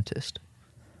scientist."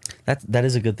 that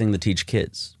is a good thing to teach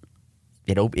kids.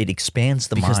 It expands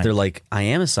the Because mind. they're like, I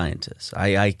am a scientist.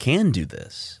 I can do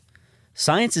this.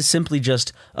 Science is simply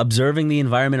just observing the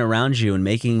environment around you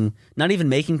and not even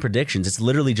making predictions. It's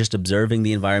literally just observing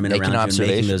the environment Making around you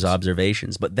and making those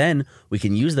observations. observations. But then we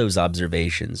can use those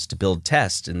observations to build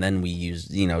tests, and then we use,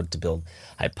 to build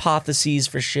hypotheses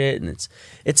for shit. And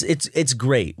it's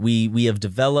great. We have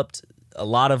developed a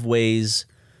lot of ways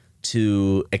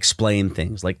to explain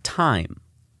things like time.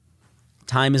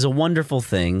 Time is a wonderful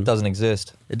thing. doesn't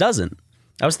exist. It doesn't.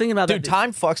 I was thinking about Dude, that.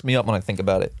 time fucks me up when I think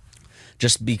about it.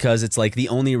 Just because it's like the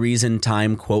only reason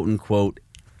time, quote unquote,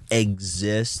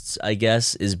 exists, I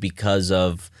guess, is because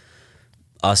of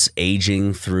us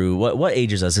aging through what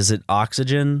ages us? Is it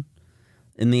oxygen?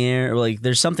 in the air. Like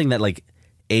there's something that like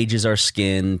ages our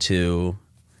skin to,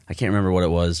 I can't remember what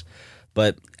it was,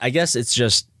 but I guess it's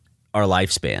just our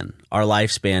lifespan. Our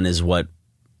lifespan is what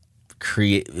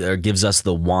gives us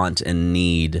the want and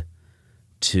need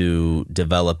to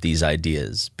develop these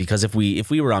ideas. Because if we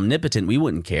were omnipotent, we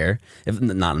wouldn't care. If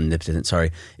not omnipotent,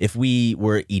 sorry. If we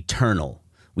were eternal,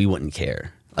 we wouldn't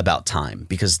care about time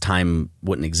because time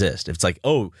wouldn't exist. If it's like,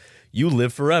 oh, you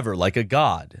live forever like a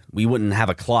god, we wouldn't have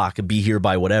a clock, be here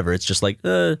by whatever. It's just like,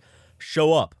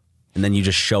 show up. And then you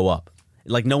just show up.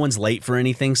 Like no one's late for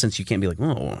anything since you can't be like,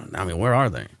 oh, I mean, where are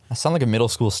they? I sound like a middle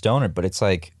school stoner, but it's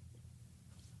like,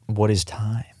 what is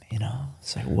time? You know,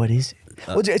 it's like, what is it?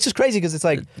 Well, it's just crazy because it's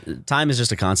like time is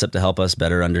just a concept to help us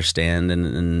better understand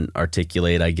and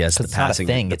articulate, I guess, the passing. It's not a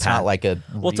thing. It's not like a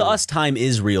well, to us, time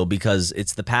is real because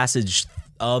it's the passage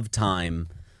of time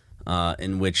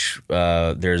in which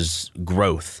there's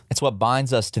growth. It's what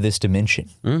binds us to this dimension.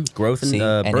 Growth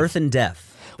and birth and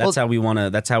death. That's how we want to.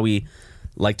 That's how we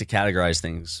like to categorize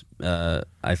things.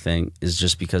 I think is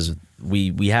just because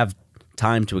we have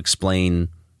time to explain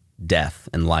death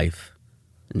and life.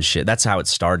 And shit. That's how it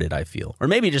started, I feel. Or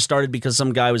maybe it just started because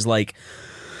some guy was like,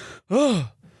 oh,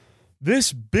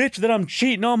 this bitch that I'm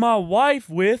cheating on my wife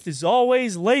with is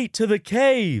always late to the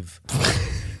cave.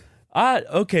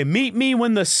 Okay, meet me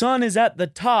when the sun is at the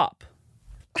top.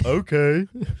 Okay.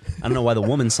 I don't know why the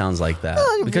woman sounds like that.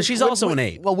 Because she's also an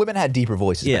ape. Well, women had deeper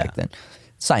voices back then.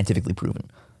 Scientifically proven.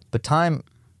 But time,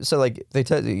 so like they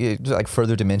tell you, like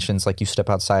further dimensions, like you step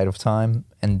outside of time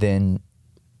and then...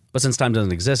 But since time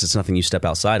doesn't exist, it's nothing you step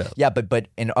outside of. Yeah, but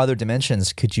in other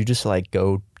dimensions, could you just like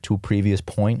go to a previous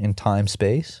point in time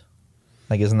space?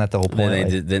 Like, isn't that the whole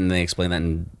point? Didn't they explain that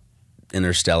in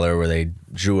Interstellar, where they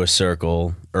drew a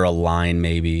circle or a line,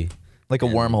 maybe like a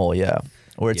wormhole? Yeah,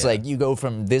 where it's like you go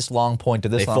from this long point to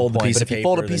this long point. But if you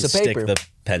fold a piece of paper, stick the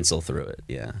pencil through it.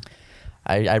 Yeah.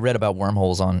 I read about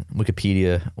wormholes on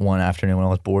Wikipedia one afternoon when I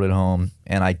was bored at home,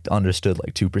 and I understood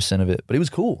like 2% of it. But it was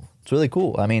cool. It's really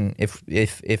cool. I mean, if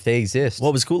they exist.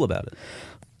 What was cool about it?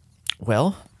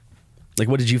 Well, like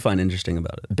what did you find interesting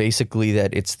about it? Basically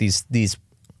that it's these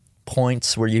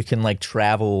points where you can like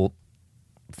travel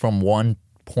from one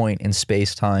point in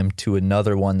space-time to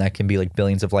another one that can be like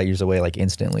billions of light years away like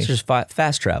instantly. It's just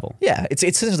fast travel. Yeah, it's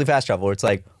essentially fast travel where it's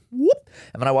like whoop.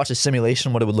 And when I watched a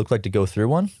simulation what it would look like to go through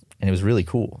one, and it was really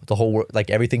cool. The whole world, like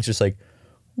everything's just like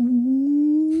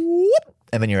whoop,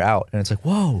 and then you're out and it's like,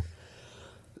 whoa.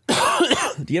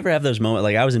 Do you ever have those moments?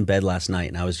 Like I was in bed last night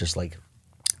and I was just like,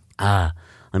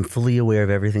 I'm fully aware of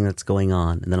everything that's going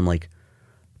on. And then I'm like,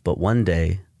 but one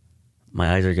day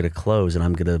my eyes are going to close and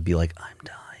I'm going to be like, I'm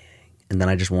dying. And then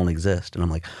I just won't exist. And I'm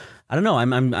like, I don't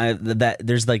know.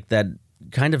 There's like that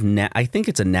kind of, I think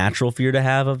it's a natural fear to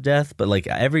have of death. But like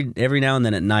every now and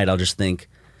then at night, I'll just think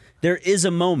there is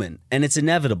a moment and it's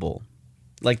inevitable.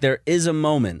 Like there is a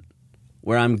moment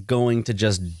where I'm going to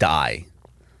just die.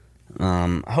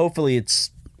 Hopefully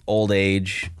it's old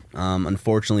age.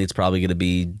 Unfortunately, it's probably going to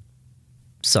be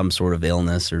some sort of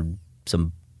illness or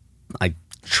I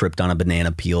tripped on a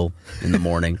banana peel in the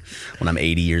morning when I'm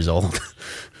 80 years old.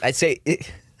 I'd say,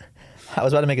 I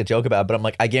was about to make a joke about it, but I'm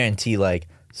like, I guarantee like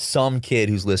some kid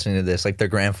who's listening to this, like their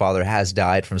grandfather has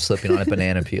died from slipping on a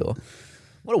banana peel.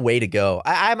 What a way to go.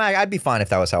 I'd be fine if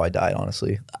that was how I died,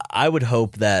 honestly. I would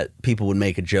hope that people would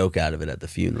make a joke out of it at the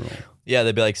funeral. Yeah,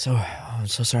 they'd be like, I'm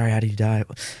so sorry, how did you die?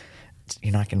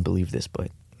 You're not going to believe this, but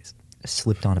I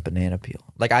slipped on a banana peel.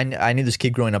 Like, I knew this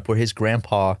kid growing up where his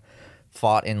grandpa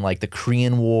fought in, like, the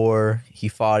Korean War. He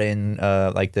fought in,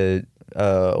 like, the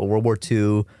World War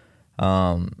II.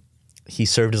 He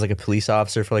served as, like, a police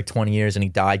officer for, like, 20 years, and he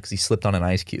died because he slipped on an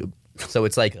ice cube. So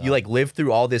it's like, you, like, live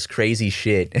through all this crazy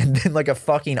shit, and then, like, a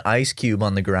fucking ice cube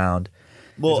on the ground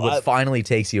is what finally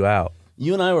takes you out.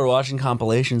 You and I were watching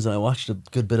compilations, and I watched a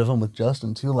good bit of them with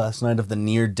Justin too last night of the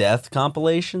near-death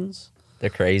compilations. They're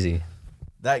crazy.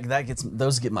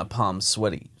 Those get my palms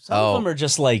sweaty. Some of them are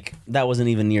just like that wasn't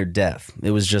even near death. It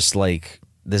was just like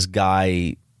this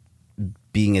guy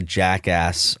being a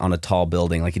jackass on a tall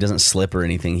building. Like he doesn't slip or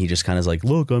anything. He just kind of is like,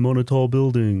 look, I'm on a tall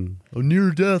building. Oh,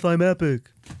 near death, I'm epic.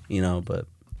 You know, but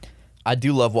I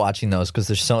do love watching those because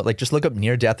there's so like just look up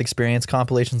near-death experience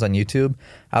compilations on YouTube.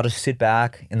 I'll just sit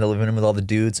back in the living room with all the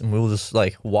dudes and we'll just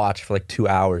like watch for like 2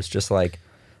 hours, just like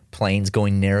planes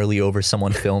going narrowly over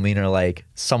someone filming or like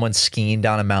someone skiing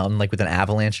down a mountain like with an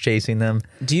avalanche chasing them.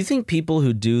 Do you think people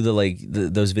who do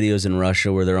those videos in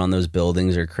Russia where they're on those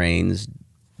buildings or cranes,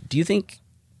 do you think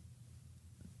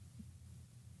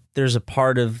there's a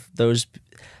part of those?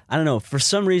 I don't know. For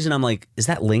some reason, I'm like, is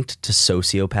that linked to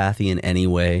sociopathy in any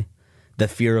way? The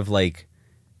fear of like,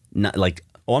 not like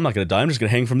oh, I'm not going to die. I'm just going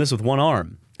to hang from this with one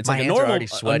arm. It's My like hands are already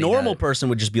sweaty, a normal man. person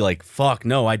would just be like, fuck,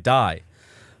 no, I die.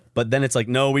 But then it's like,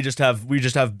 no, we just have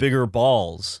bigger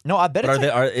balls. No, I bet But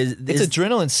it's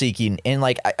adrenaline seeking, and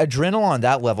like adrenaline on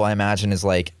that level, I imagine is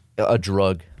like a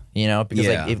drug. You know, because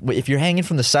Yeah. like if you're hanging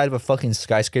from the side of a fucking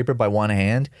skyscraper by one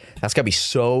hand, that's gotta be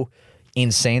so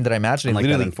insane that I imagine it like that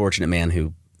literally. unfortunate man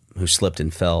who slipped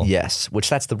and fell. Yes, which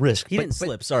that's the risk. He But- didn't but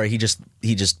slip. Sorry, he just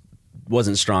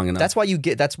wasn't strong enough. That's why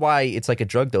That's why it's like a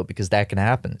drug though, because that can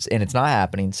happen, and it's not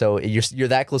happening. So you're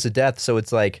that close to death. So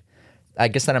it's like, I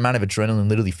guess that amount of adrenaline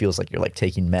literally feels like you're like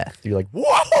taking meth. You're like,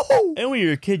 whoa. And when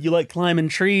you're a kid, you like climbing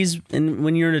trees, and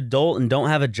when you're an adult and don't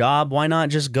have a job, why not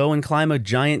just go and climb a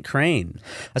giant crane?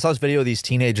 I saw this video of these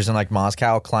teenagers in like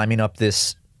Moscow climbing up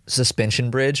this suspension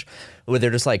bridge where they're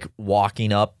just like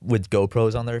walking up with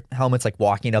GoPros on their helmets, like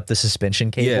walking up the suspension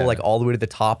cable, Yeah. like all the way to the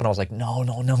top. And I was like,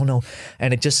 no.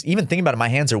 And it just, even thinking about it, my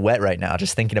hands are wet right now.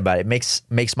 Just thinking about it, makes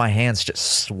my hands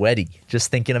just sweaty. Just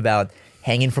thinking about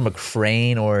hanging from a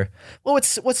crane or, well,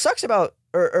 what sucks about,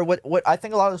 or what I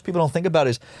think a lot of those people don't think about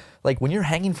is like when you're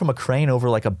hanging from a crane over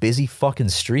like a busy fucking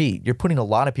street, you're putting a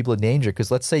lot of people in danger. Cause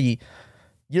let's say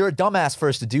you're a dumbass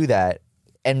first to do that,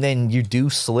 and then you do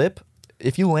slip.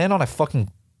 If you land on a fucking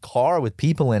car with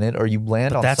people in it, or you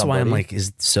land on That's somebody, why I'm like,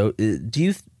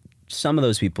 some of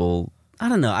those people, I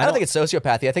don't know. I don't think it's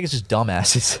sociopathy. I think it's just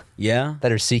dumbasses yeah.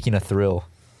 that are seeking a thrill.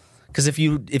 Because if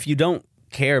you don't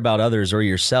care about others or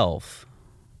yourself,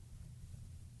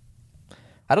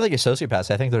 I don't think it's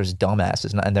sociopaths. I think they're just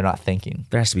dumbasses, and they're not thinking.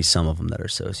 there has to be some of them that are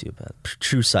sociopaths,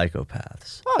 true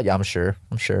psychopaths, Oh yeah, I'm sure.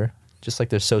 Just like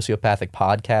there's sociopathic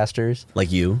podcasters.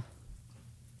 like you.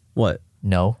 What?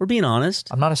 No, We're being honest.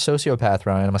 I'm not a sociopath,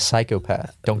 Ryan. I'm a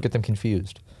psychopath. Don't get them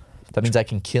confused. That means I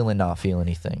can kill and not feel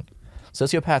anything.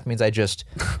 Sociopath means I just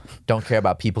don't care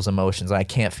about people's emotions and I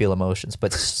can't feel emotions.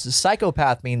 But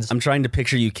psychopath means I'm trying to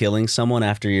picture you killing someone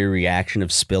after your reaction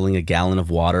of spilling a gallon of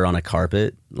water on a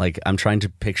carpet. Like, I'm trying to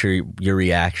picture your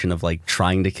reaction of like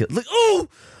trying to kill. Like, ooh,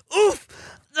 oof,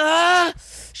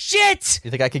 shit.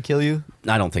 You think I could kill you?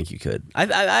 I don't think you could.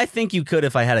 I think you could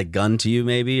if I had a gun to you,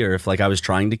 maybe, or if like I was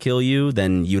trying to kill you,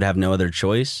 then you'd have no other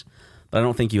choice. But I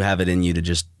don't think you have it in you to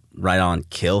just right on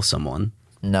kill someone.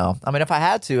 No. I mean, if I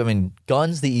had to, I mean,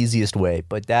 gun's the easiest way,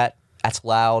 but that's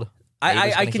loud. Neighbors I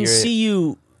gonna can hear it. see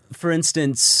you, for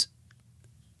instance,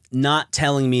 not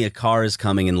telling me a car is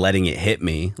coming and letting it hit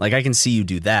me. Like, I can see you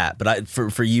do that. But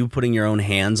for you putting your own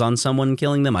hands on someone and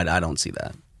killing them, I don't see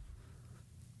that.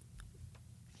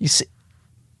 You see,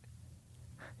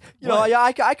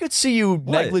 I could see you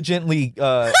negligently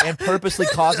and purposely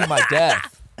causing my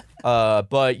death.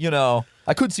 But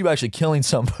I couldn't see you actually killing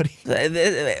somebody.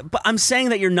 But I'm saying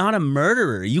that you're not a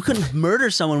murderer. You couldn't murder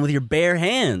someone with your bare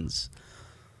hands.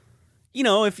 You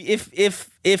know, if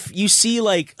you see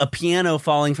like a piano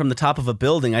falling from the top of a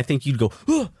building, I think you'd go,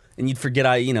 "Ugh," and you'd forget.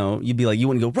 You'd be like, you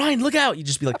wouldn't go, Ryan, look out. You'd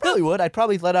just be like, I probably would. I'd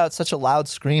probably let out such a loud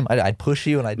scream. I'd push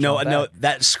you and I'd jump no, back.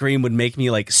 that scream would make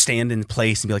me like stand in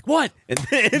place and be like, what? And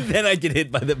then I'd get hit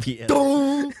by the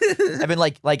piano. I mean,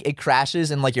 like it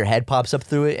crashes and like your head pops up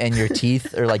through it and your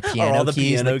teeth are like piano all the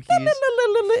keys. piano like,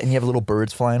 keys. and you have little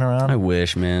birds flying around. I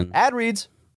wish, man. Ad reads.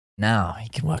 Now you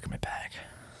can welcome it back.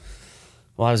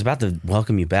 Well, I was about to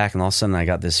welcome you back, and all of a sudden I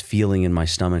got this feeling in my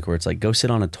stomach where it's like, go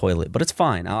sit on a toilet. But it's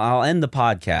fine. I'll end the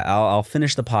podcast. I'll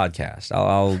finish the podcast.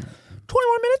 I'll 20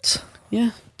 more minutes?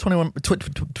 yeah.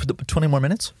 20 more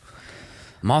minutes?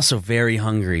 I'm also very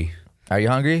hungry. Are you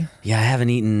hungry? Yeah, I haven't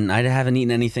eaten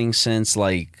anything since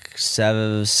like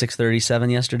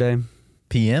 6:37 yesterday.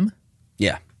 PM?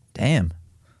 Yeah. Damn.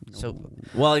 So,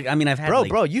 Well, I mean, I've had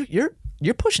bro,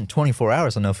 you're pushing 24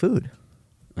 hours on no food.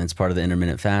 It's part of the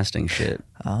intermittent fasting shit.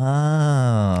 Oh.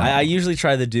 I usually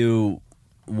try to do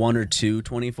 1 or 2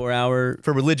 24-hour.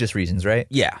 For religious reasons, right?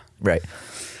 Yeah. Right.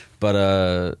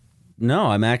 But no,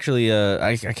 I'm actually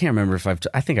I can't remember if I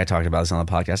think I talked about this on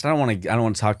the podcast. I don't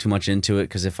want to talk too much into it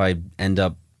because if I end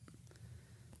up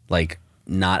like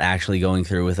not actually going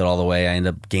through with it all the way, I end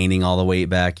up gaining all the weight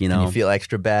back, And you feel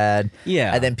extra bad.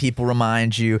 Yeah. And then people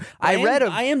remind you. I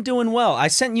am doing well. I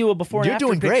sent you a before and You're after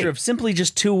doing picture great. of simply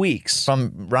just 2 weeks.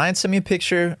 Ryan sent me a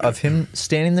picture of him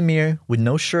standing in the mirror with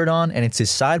no shirt on, and it's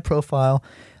his side profile,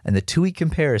 and the 2-week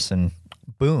comparison.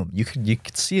 Boom! You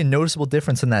could see a noticeable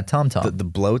difference in that tum tum. The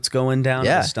bloat's going down,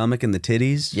 Yeah. the stomach and the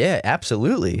titties. Yeah,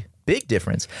 absolutely, big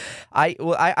difference. I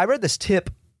read this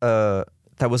tip that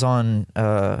was on.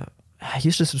 I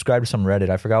used to subscribe to some Reddit.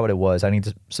 I forgot what it was. I need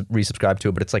to resubscribe to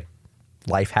it, but it's like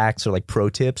life hacks or like pro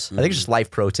tips. I think it's just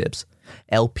life pro tips,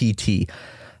 LPT,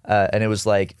 and it was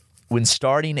like when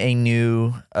starting a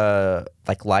new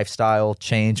like lifestyle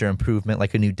change or improvement,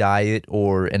 like a new diet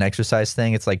or an exercise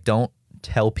thing. It's like don't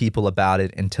tell people about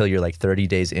it until you're like 30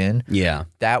 days in. Yeah.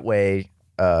 That way,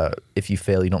 if you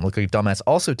fail, you don't look like a dumbass.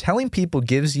 Also, telling people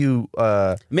gives you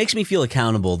It makes me feel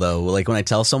accountable though. Like when I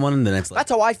tell someone, then it's like,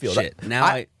 that's how I feel. shit. Now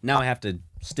I have to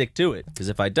stick to it, because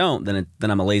if I don't, then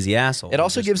I'm a lazy asshole. It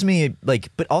also gives me like,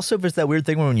 but also there's that weird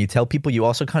thing when you tell people, you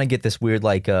also kind of get this weird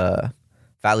like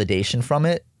validation from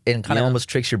it, and kind of almost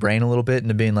tricks your brain a little bit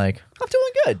into being like, I'm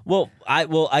doing good. Well,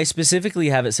 I specifically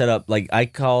have it set up like I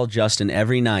call Justin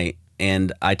every night,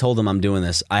 and I told him I'm doing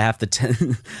this. I have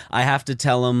to I have to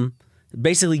tell him,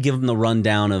 basically give him the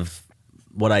rundown of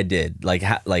what I did, like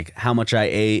how much I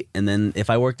ate, and then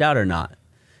if I worked out or not.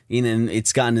 And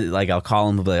it's gotten like, I'll call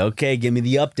him and be like, okay, give me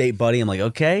the update, buddy. I'm like,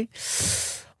 okay.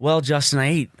 Well,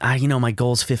 Justin, my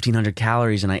goal's 1,500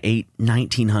 calories and I ate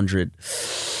 1,900.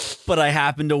 But I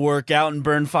happen to work out and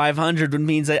burn 500, which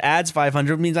means it adds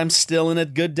 500, means I'm still in a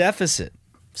good deficit.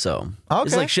 So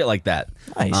it's like shit like that.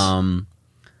 Nice.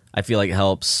 I feel like it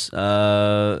helps.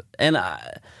 So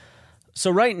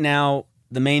right now,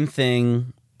 the main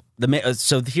thing,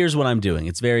 so here's what I'm doing.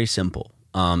 It's very simple.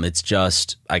 It's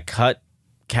just, I cut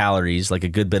calories, like a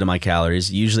good bit of my calories.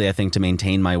 Usually I think to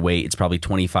maintain my weight, it's probably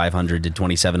 2,500 to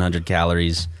 2,700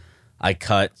 calories. I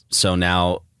cut, so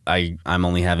now I'm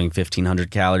only having 1,500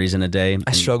 calories in a day.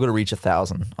 I struggle to reach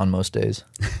 1,000 on most days.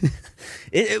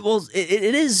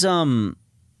 It is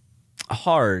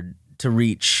hard to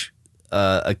reach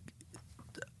a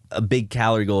big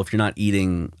calorie goal if you're not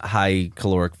eating high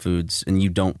caloric foods, and you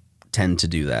don't tend to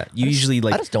do that. You usually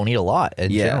like, I just don't eat a lot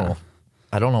in general.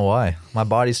 I don't know why. My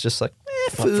body's just like,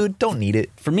 food, don't need it.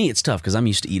 For me, it's tough because I'm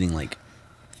used to eating like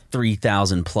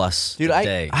 3,000 plus a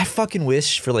day. I fucking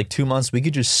wish for like 2 months we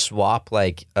could just swap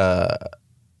like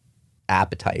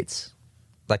appetites.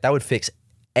 Like that would fix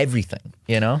everything,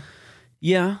 you know?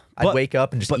 Yeah. I'd wake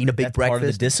up and just eat a big that's breakfast. Part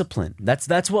of the discipline.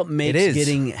 That's what makes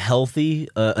getting healthy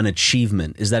an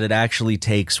achievement, is that it actually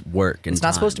takes work and It's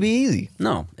not supposed to be easy.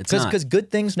 No, it's not. Because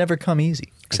good things never come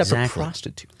easy. Except for Exactly.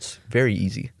 prostitutes. Very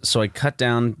easy. So I cut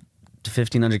down to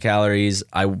 1,500 calories.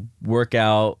 I work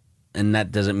out, and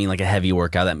that doesn't mean like a heavy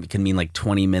workout. That can mean like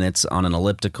 20 minutes on an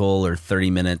elliptical or 30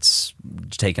 minutes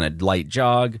taking a light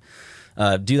jog.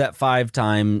 Do that 5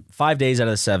 days out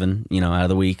of the 7, out of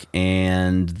the week.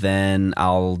 And then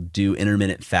I'll do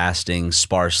intermittent fasting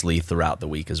sparsely throughout the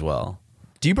week as well.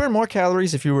 Do you burn more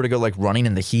calories if you were to go like running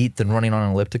in the heat than running on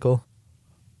an elliptical?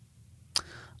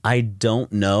 I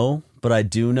don't know, but I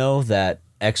do know that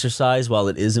exercise, while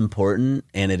it is important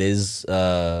and it is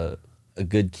a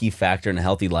good key factor in a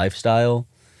healthy lifestyle,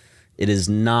 it is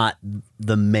not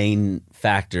the main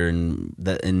factor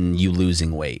in you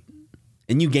losing weight.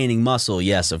 And you gaining muscle,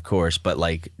 yes, of course, but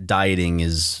like dieting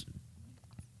is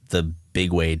the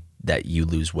big way that you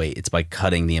lose weight. It's by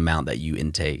cutting the amount that you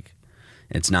intake.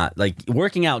 It's not like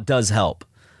working out does help.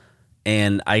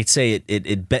 And I'd say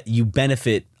you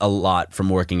benefit a lot from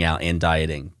working out and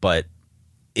dieting. But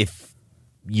if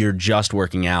you're just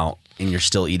working out and you're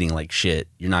still eating like shit,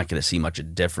 you're not going to see much of a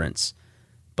difference.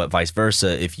 But vice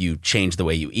versa, if you change the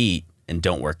way you eat and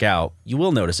don't work out, you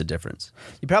will notice a difference.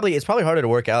 It's probably harder to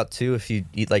work out too if you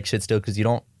eat like shit still, because you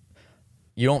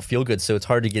don't feel good, so it's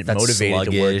hard to get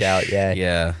motivated to work out.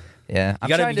 Yeah. You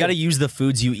got to use the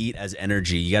foods you eat as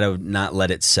energy. You got to not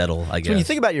let it settle, I guess. When you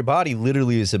think about your body,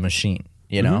 literally is a machine.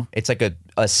 You know, it's like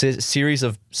a series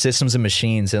of systems and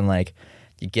machines, and like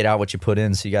you get out what you put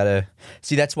in. So you got to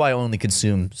see. That's why I only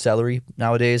consume celery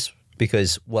nowadays,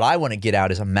 because what I want to get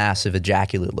out is a massive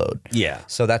ejaculate load. Yeah.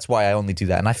 So that's why I only do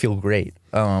that, and I feel great.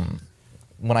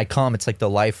 When I come, it's like the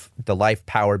life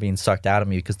power being sucked out of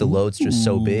me because the load's just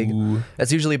so big.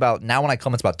 That's usually now when I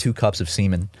come, it's about 2 cups of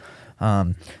semen.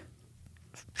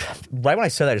 Right when I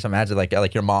said that, I just imagine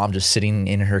like your mom just sitting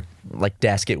in her like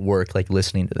desk at work, like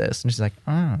listening to this, and she's like,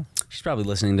 "Oh, She's probably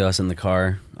listening to us in the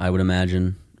car, I would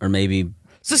imagine, or maybe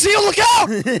Cecile, look out!"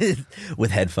 with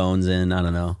headphones in. I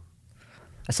don't know.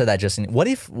 I said that just what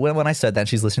if when I said that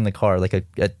she's listening in the car, like a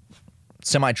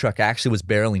semi truck actually was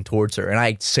barreling towards her, and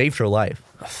I saved her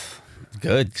life.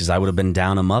 Good, because I would have been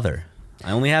down a mother.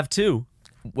 I only have 2.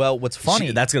 Well, what's funny?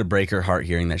 That's gonna break her heart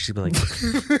hearing that. She'd be like,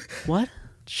 "What?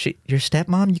 Your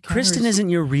stepmom? Kristen isn't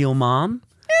your real mom?"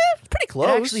 Pretty close.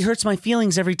 It actually hurts my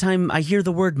feelings every time I hear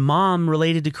the word mom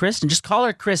related to Kristen. Just call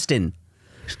her Kristen.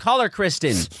 Just call her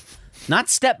Kristen. Not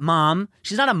stepmom.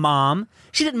 She's not a mom.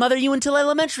 She didn't mother you until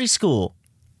elementary school.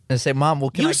 And say, "Mom,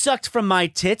 well, You sucked from my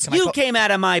tits. You came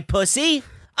out of my pussy.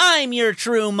 I'm your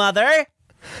true mother."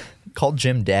 Call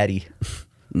Jim Daddy.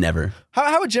 Never.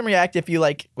 How would Jim react if you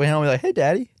went home and be like, "Hey,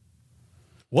 Daddy,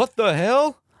 what the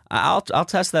hell?" I'll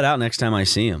test that out next time I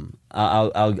see him.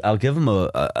 I'll give him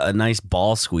a nice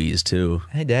ball squeeze too.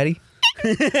 "Hey, Daddy."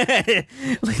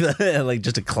 like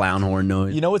just a clown horn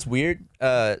noise. You know what's weird?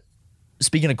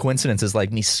 Speaking of coincidences,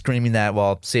 like me screaming that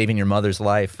while saving your mother's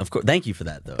life. Of course, thank you for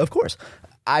that, though. Of course.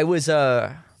 I was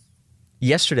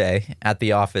yesterday at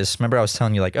the office. Remember I was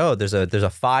telling you like, oh, there's a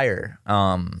fire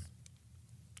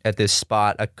at this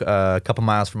spot a couple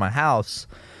miles from my house.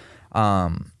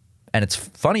 And it's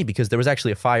funny because there was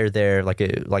actually a fire there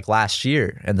like last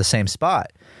year in the same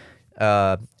spot.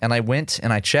 And I went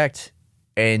and I checked,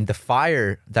 and the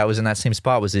fire that was in that same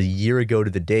spot was a year ago to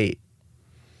the date.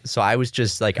 So I was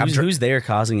just like, who's there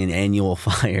causing an annual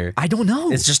fire? I don't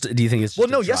know. It's just. Do you think it's just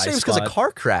no? Yesterday was because a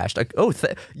car crashed. Like, wow. Is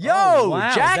that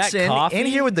Jackson coffee? in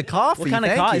here with the coffee. What kind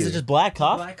of coffee? Is it just black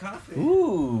coffee? Black coffee.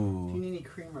 Ooh. If you need any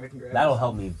creamer, I can grab That'll it.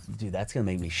 help me, dude. That's gonna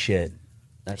make me shit.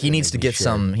 He needs to get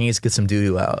some. He needs to get some doo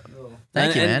doo out.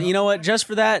 Thank you, man. And you know what? Just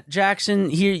for that, Jackson,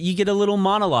 here you get a little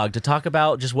monologue to talk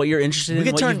about just what you're interested in,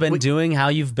 what you've been doing, how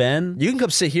you've been. You can come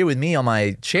sit here with me on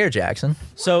my chair, Jackson.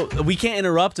 So we can't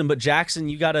interrupt him, but Jackson,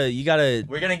 you gotta.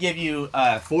 We're gonna give you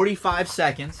 45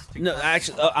 seconds. No,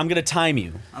 actually, I'm gonna time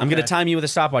you. I'm gonna time you with a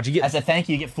stopwatch. You As get. a thank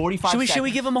you, you get 45 seconds. Should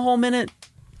we give him a whole minute?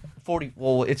 40.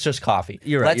 Well, it's just coffee.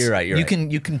 You're right. You're right. You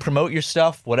can promote your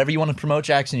stuff, whatever you want to promote,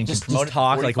 Jackson. You Just can promote it for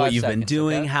talk like what 45 you've been seconds,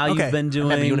 doing, okay? how you've been doing.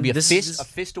 Remember, you want to be a This fist, is- a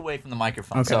fist away from the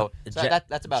microphone. Okay. So Ja-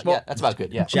 that's about Well, that's about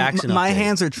good. Yeah. Jackson. My update.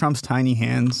 hands are Trump's tiny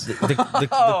hands.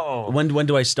 When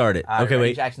do I start it? Okay, Ready,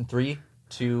 wait. Jackson, 3,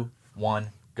 2, 1,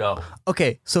 go.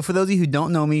 Okay, so for those of you who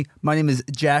don't know me, my name is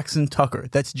Jackson Tucker.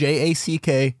 That's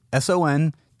JacksonTucker.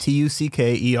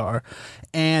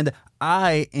 And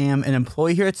I am an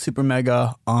employee here at Super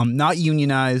Mega, not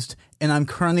unionized, and I'm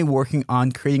currently working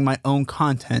on creating my own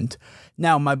content.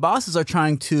 Now, my bosses are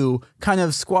trying to kind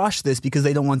of squash this because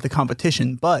they don't want the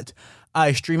competition, but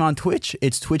I stream on Twitch.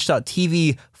 It's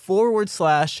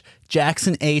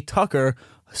twitch.tv/Jackson A. Tucker.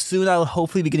 Soon I'll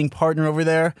hopefully be getting partner over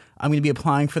there. I'm going to be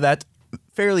applying for that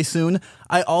fairly soon.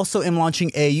 I also am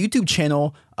launching a YouTube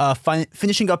channel,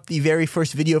 finishing up the very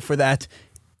first video for that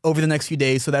over the next few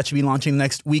days. So that should be launching the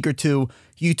next week or two.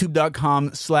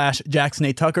 YouTube.com/Jackson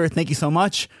A. Tucker. Thank you so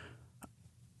much.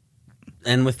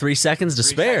 And with 3 seconds to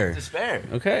spare.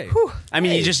 Okay. I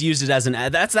mean, you just used it as an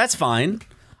ad. That's fine.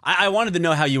 I wanted to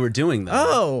know how you were doing though.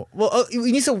 Oh, well, you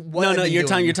need to. No, your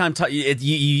time. You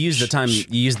use the time. You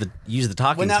use the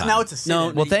talking Well, time. now it's a sit-in. no.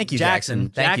 Well, thank you, Jackson.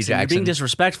 Thank you, You're being Jackson.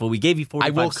 disrespectful. We gave you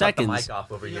 45 seconds. cut the mic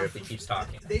off over here if he keeps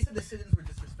talking. They said the sit-ins were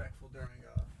disrespectful during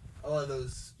a lot of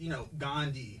those,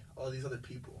 Gandhi, all these other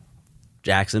people.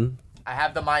 Jackson, I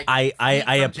have the mic.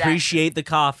 I appreciate the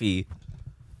coffee,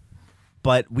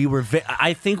 but we were.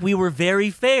 I think we were very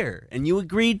fair, and you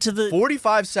agreed to the.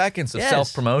 45 seconds of Yes.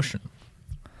 self-promotion.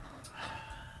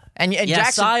 And Yeah,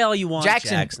 Jackson, sigh all you want,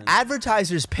 Jackson.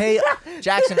 Advertisers pay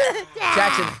Jackson.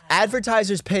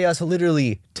 Advertisers pay us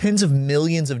literally tens of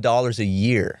millions of dollars a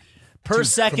year per to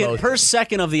second promote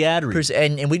them. of the ad read.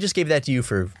 And we just gave that to you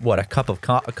for what, a cup of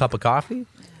coffee?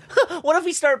 What if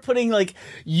we start putting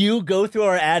you go through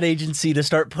our ad agency to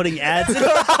start putting ads in our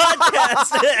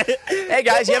podcast? Hey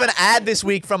guys, you have an ad this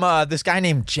week from this guy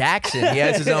named Jackson. He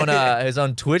has his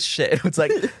own Twitch shit. It's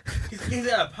like, He's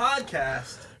at a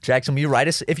podcast. Jackson, will you write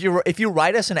us if you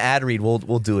write us an ad read, we'll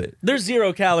do it. There's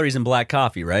 0 calories in black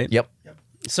coffee, right? Yep.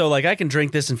 So I can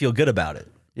drink this and feel good about it.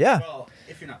 Yeah. Well,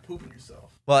 if you're not pooping yourself.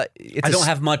 Well, it's I don't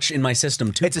have much in my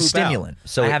system to It's a poop stimulant, out.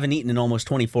 so I haven't eaten in almost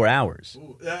 24 hours.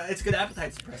 Ooh, it's good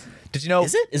appetite suppressant. Did you know?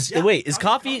 Is it? Yeah, Wait, is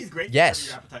coffee? coffee's great for Yes.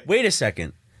 your appetite. Wait a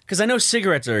second. Because I know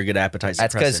cigarettes are a good appetite suppressant.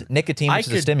 That's because nicotine I is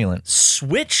a could stimulant.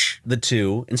 switch the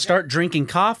two and start drinking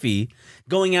coffee,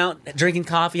 going out, drinking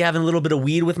coffee, having a little bit of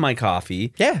weed with my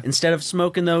coffee. Yeah. Instead of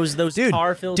smoking those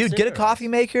tar-filled Dude, get a cigarettes. coffee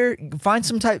maker. Find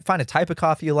a type of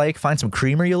coffee you like. Find some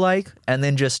creamer you like, and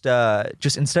then just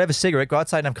instead of a cigarette, go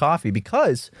outside and have coffee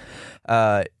because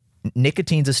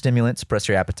nicotine's a stimulant, suppress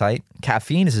your appetite.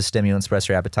 Caffeine is a stimulant, suppress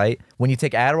your appetite. When you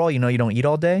take Adderall, you don't eat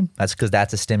all day. That's because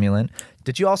that's a stimulant.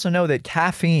 Did you also know that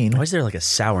caffeine? Why is there a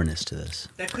sourness to this?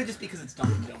 That could just be because it's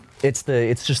Dunkin' Donuts.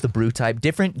 It's just the brew type.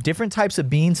 Different types of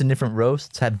beans and different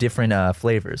roasts have different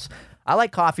flavors. I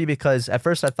like coffee because at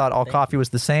first I thought all coffee was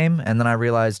the same, and then I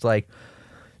realized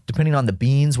depending on the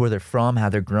beans, where they're from, how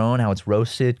they're grown, how it's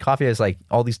roasted, coffee has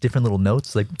all these different little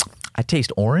notes. I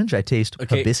taste orange, I taste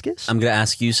hibiscus. I'm going to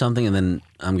ask you something, and then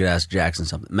I'm going to ask Jackson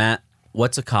something. Matt,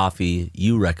 what's a coffee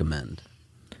you recommend?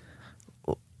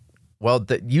 Well,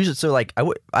 usually, so I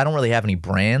don't really have any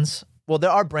brands. Well, there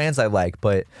are brands I like,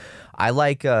 but I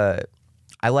like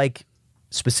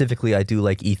specifically I do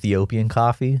like Ethiopian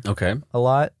coffee Okay. a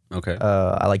lot. Okay.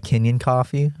 I like Kenyan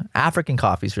coffee. African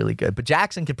coffee is really good, but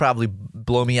Jackson could probably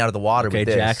blow me out of the water Okay, with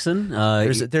this. Jackson.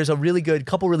 There's a really good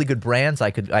couple really good brands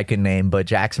I could name, but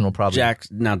Jackson will probably.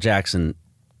 Jackson,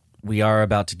 we are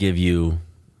about to give you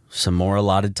some more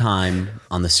allotted time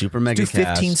on the Super Mega do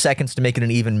 15 seconds to make it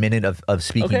an even minute of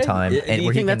speaking time. Do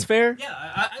you think that's fair?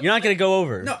 Yeah, You're not going to go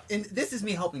over. No, and this is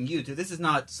me helping you too. This is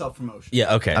not self promotion.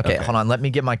 Yeah. Okay. Okay, hold on. Let me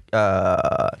get my.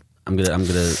 I'm gonna.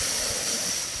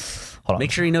 Hold on.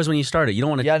 Make sure he knows when you start it. You don't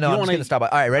want to. Yeah, no, you I'm don't just gonna stop by.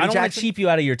 All right, ready, I don't want to Jackson? cheap you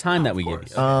out of your time that we give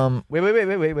you.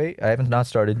 Wait. I haven't not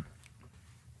started.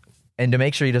 And to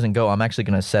make sure he doesn't go, I'm actually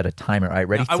going to set a timer. All right,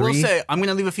 ready? I will 3. say I'm going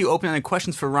to leave a few open-ended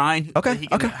questions for Ryan. Okay, That he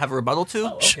can okay. have a rebuttal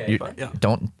to. okay. But, yeah.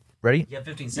 Don't. Ready? You have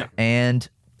 15 seconds. And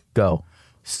go.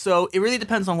 So it really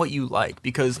depends on what you like,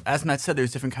 because as Matt said,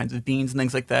 there's different kinds of beans and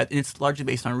things like that, and it's largely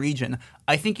based on region.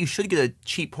 I think you should get a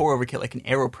cheap pour-over kit like an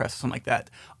AeroPress or something like that.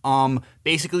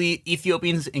 Basically,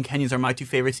 Ethiopians and Kenyans are my two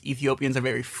favorites. Ethiopians are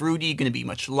very fruity, going to be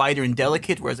much lighter and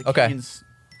delicate, whereas the Okay. Kenyans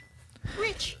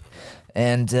rich.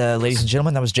 And ladies and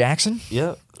gentlemen, that was Jackson.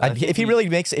 Yeah. If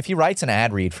he writes an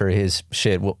ad read for his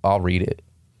shit, I'll read it.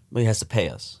 Well, he has to pay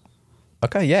us.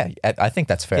 Okay, yeah, I think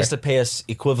that's fair. He has to pay us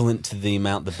equivalent to the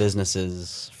amount the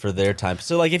businesses for their time.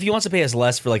 So, like, if he wants to pay us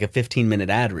less for like a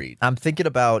 15-minute ad read, I'm thinking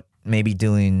about maybe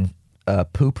doing a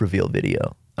poop reveal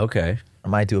video. okay. I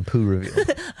might do a poo reveal.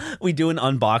 We do an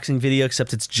unboxing video,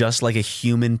 except it's just like a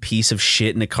human piece of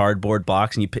shit in a cardboard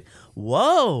box, and you pick.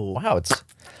 Whoa! Wow,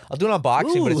 I'll do an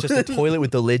unboxing, but it's just a toilet with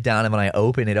the lid down, and when I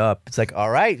open it up, it's like, all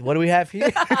right, what do we have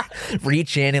here?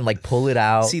 Reach in and like pull it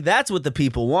out. See, that's what the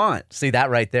people want. See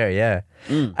that right there, yeah.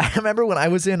 I remember when I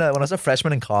was when I was a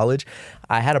freshman in college,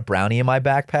 I had a brownie in my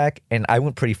backpack, and I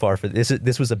went pretty far for this.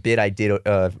 This was a bit I did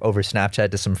over Snapchat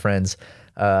to some friends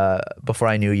before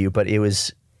I knew you, but it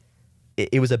was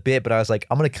a bit, but I was like,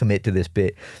 I'm going to commit to this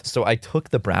bit. So I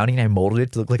took the brownie and I molded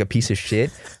it to look like a piece of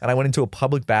shit. And I went into a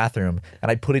public bathroom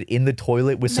and I put it in the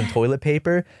toilet with some toilet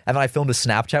paper. And then I filmed a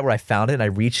Snapchat where I found it and I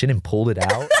reached in and pulled it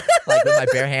out like with my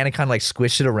bare hand and kind of like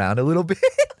squished it around a little bit.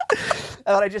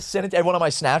 And then I just sent it to everyone on my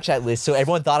Snapchat list. So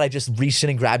everyone thought I just reached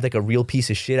in and grabbed like a real piece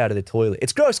of shit out of the toilet.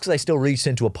 It's gross because I still reached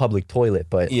into a public toilet,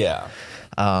 but Yeah.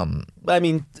 I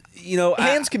mean, you know,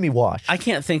 hands can be washed. I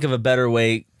can't think of a better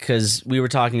way, because we were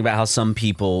talking about how some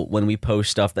people, when we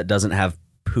post stuff that doesn't have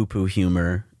poo-poo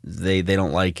humor, they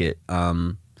don't like it.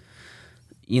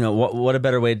 You know, what a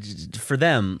better way for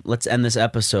them? Let's end this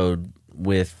episode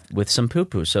with some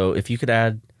poo-poo. So if you could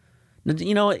add,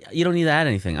 you know, you don't need to add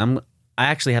anything. I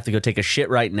actually have to go take a shit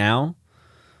right now.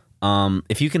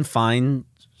 If you can find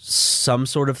some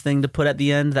sort of thing to put at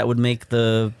the end that would make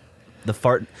the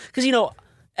fart, because you know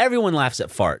everyone laughs at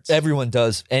farts. Everyone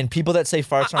does, and people that say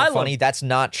farts aren't funny, that's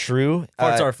not true.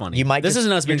 Farts are funny. You might. This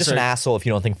isn't us You're being just an asshole if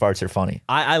you don't think farts are funny.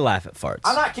 I laugh at farts.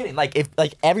 I'm not kidding. Like if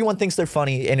everyone thinks they're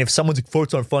funny, and if someone's like,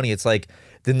 farts aren't funny, it's like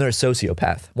then they're a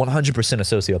sociopath. 100% a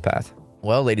sociopath.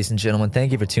 Well, ladies and gentlemen,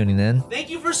 thank you for tuning in. Thank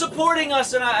you for supporting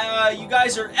us, and you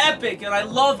guys are epic, and I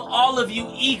love all of you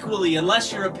equally,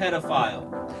 unless you're a pedophile.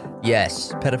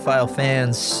 Yes, pedophile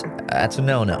fans, that's a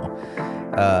no-no.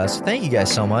 So thank you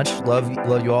guys so much. Love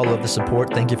you all. Love the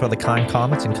support. Thank you for the kind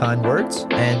comments and kind words.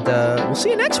 And we'll see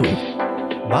you next week.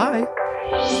 Bye.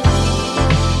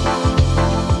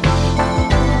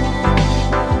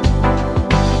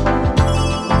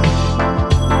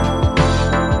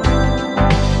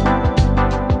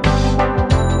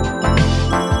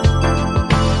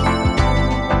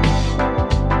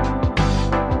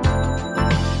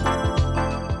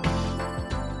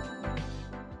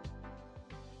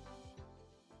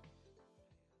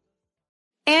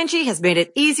 Angie has made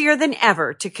it easier than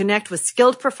ever to connect with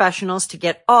skilled professionals to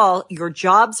get all your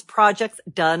jobs projects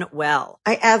done well.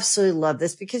 I absolutely love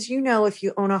this because, you know, if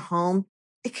you own a home,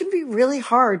 it can be really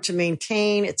hard to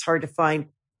maintain. It's hard to find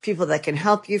people that can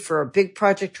help you for a big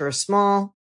project or a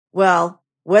small. Well,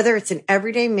 whether it's in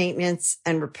everyday maintenance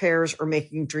and repairs or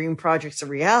making dream projects a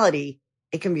reality,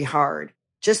 it can be hard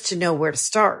just to know where to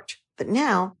start. But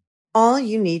now all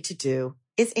you need to do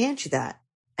is Angie that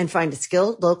and find a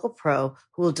skilled local pro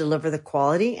who will deliver the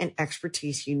quality and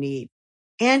expertise you need.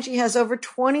 Angie has over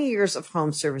 20 years of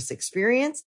home service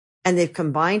experience, and they've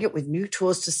combined it with new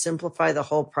tools to simplify the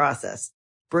whole process.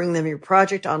 Bring them your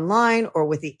project online or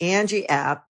with the Angie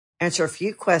app, answer a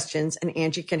few questions, and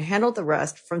Angie can handle the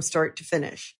rest from start to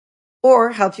finish. Or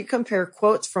help you compare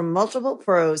quotes from multiple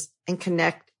pros and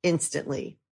connect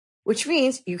instantly, which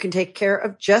means you can take care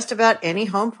of just about any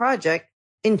home project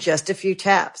in just a few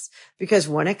taps. Because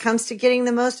when it comes to getting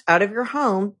the most out of your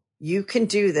home, you can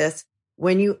do this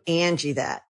when you Angie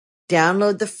that.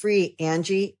 Download the free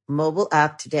Angie mobile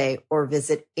app today or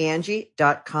visit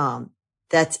Angie.com.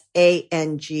 That's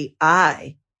ANGI.com.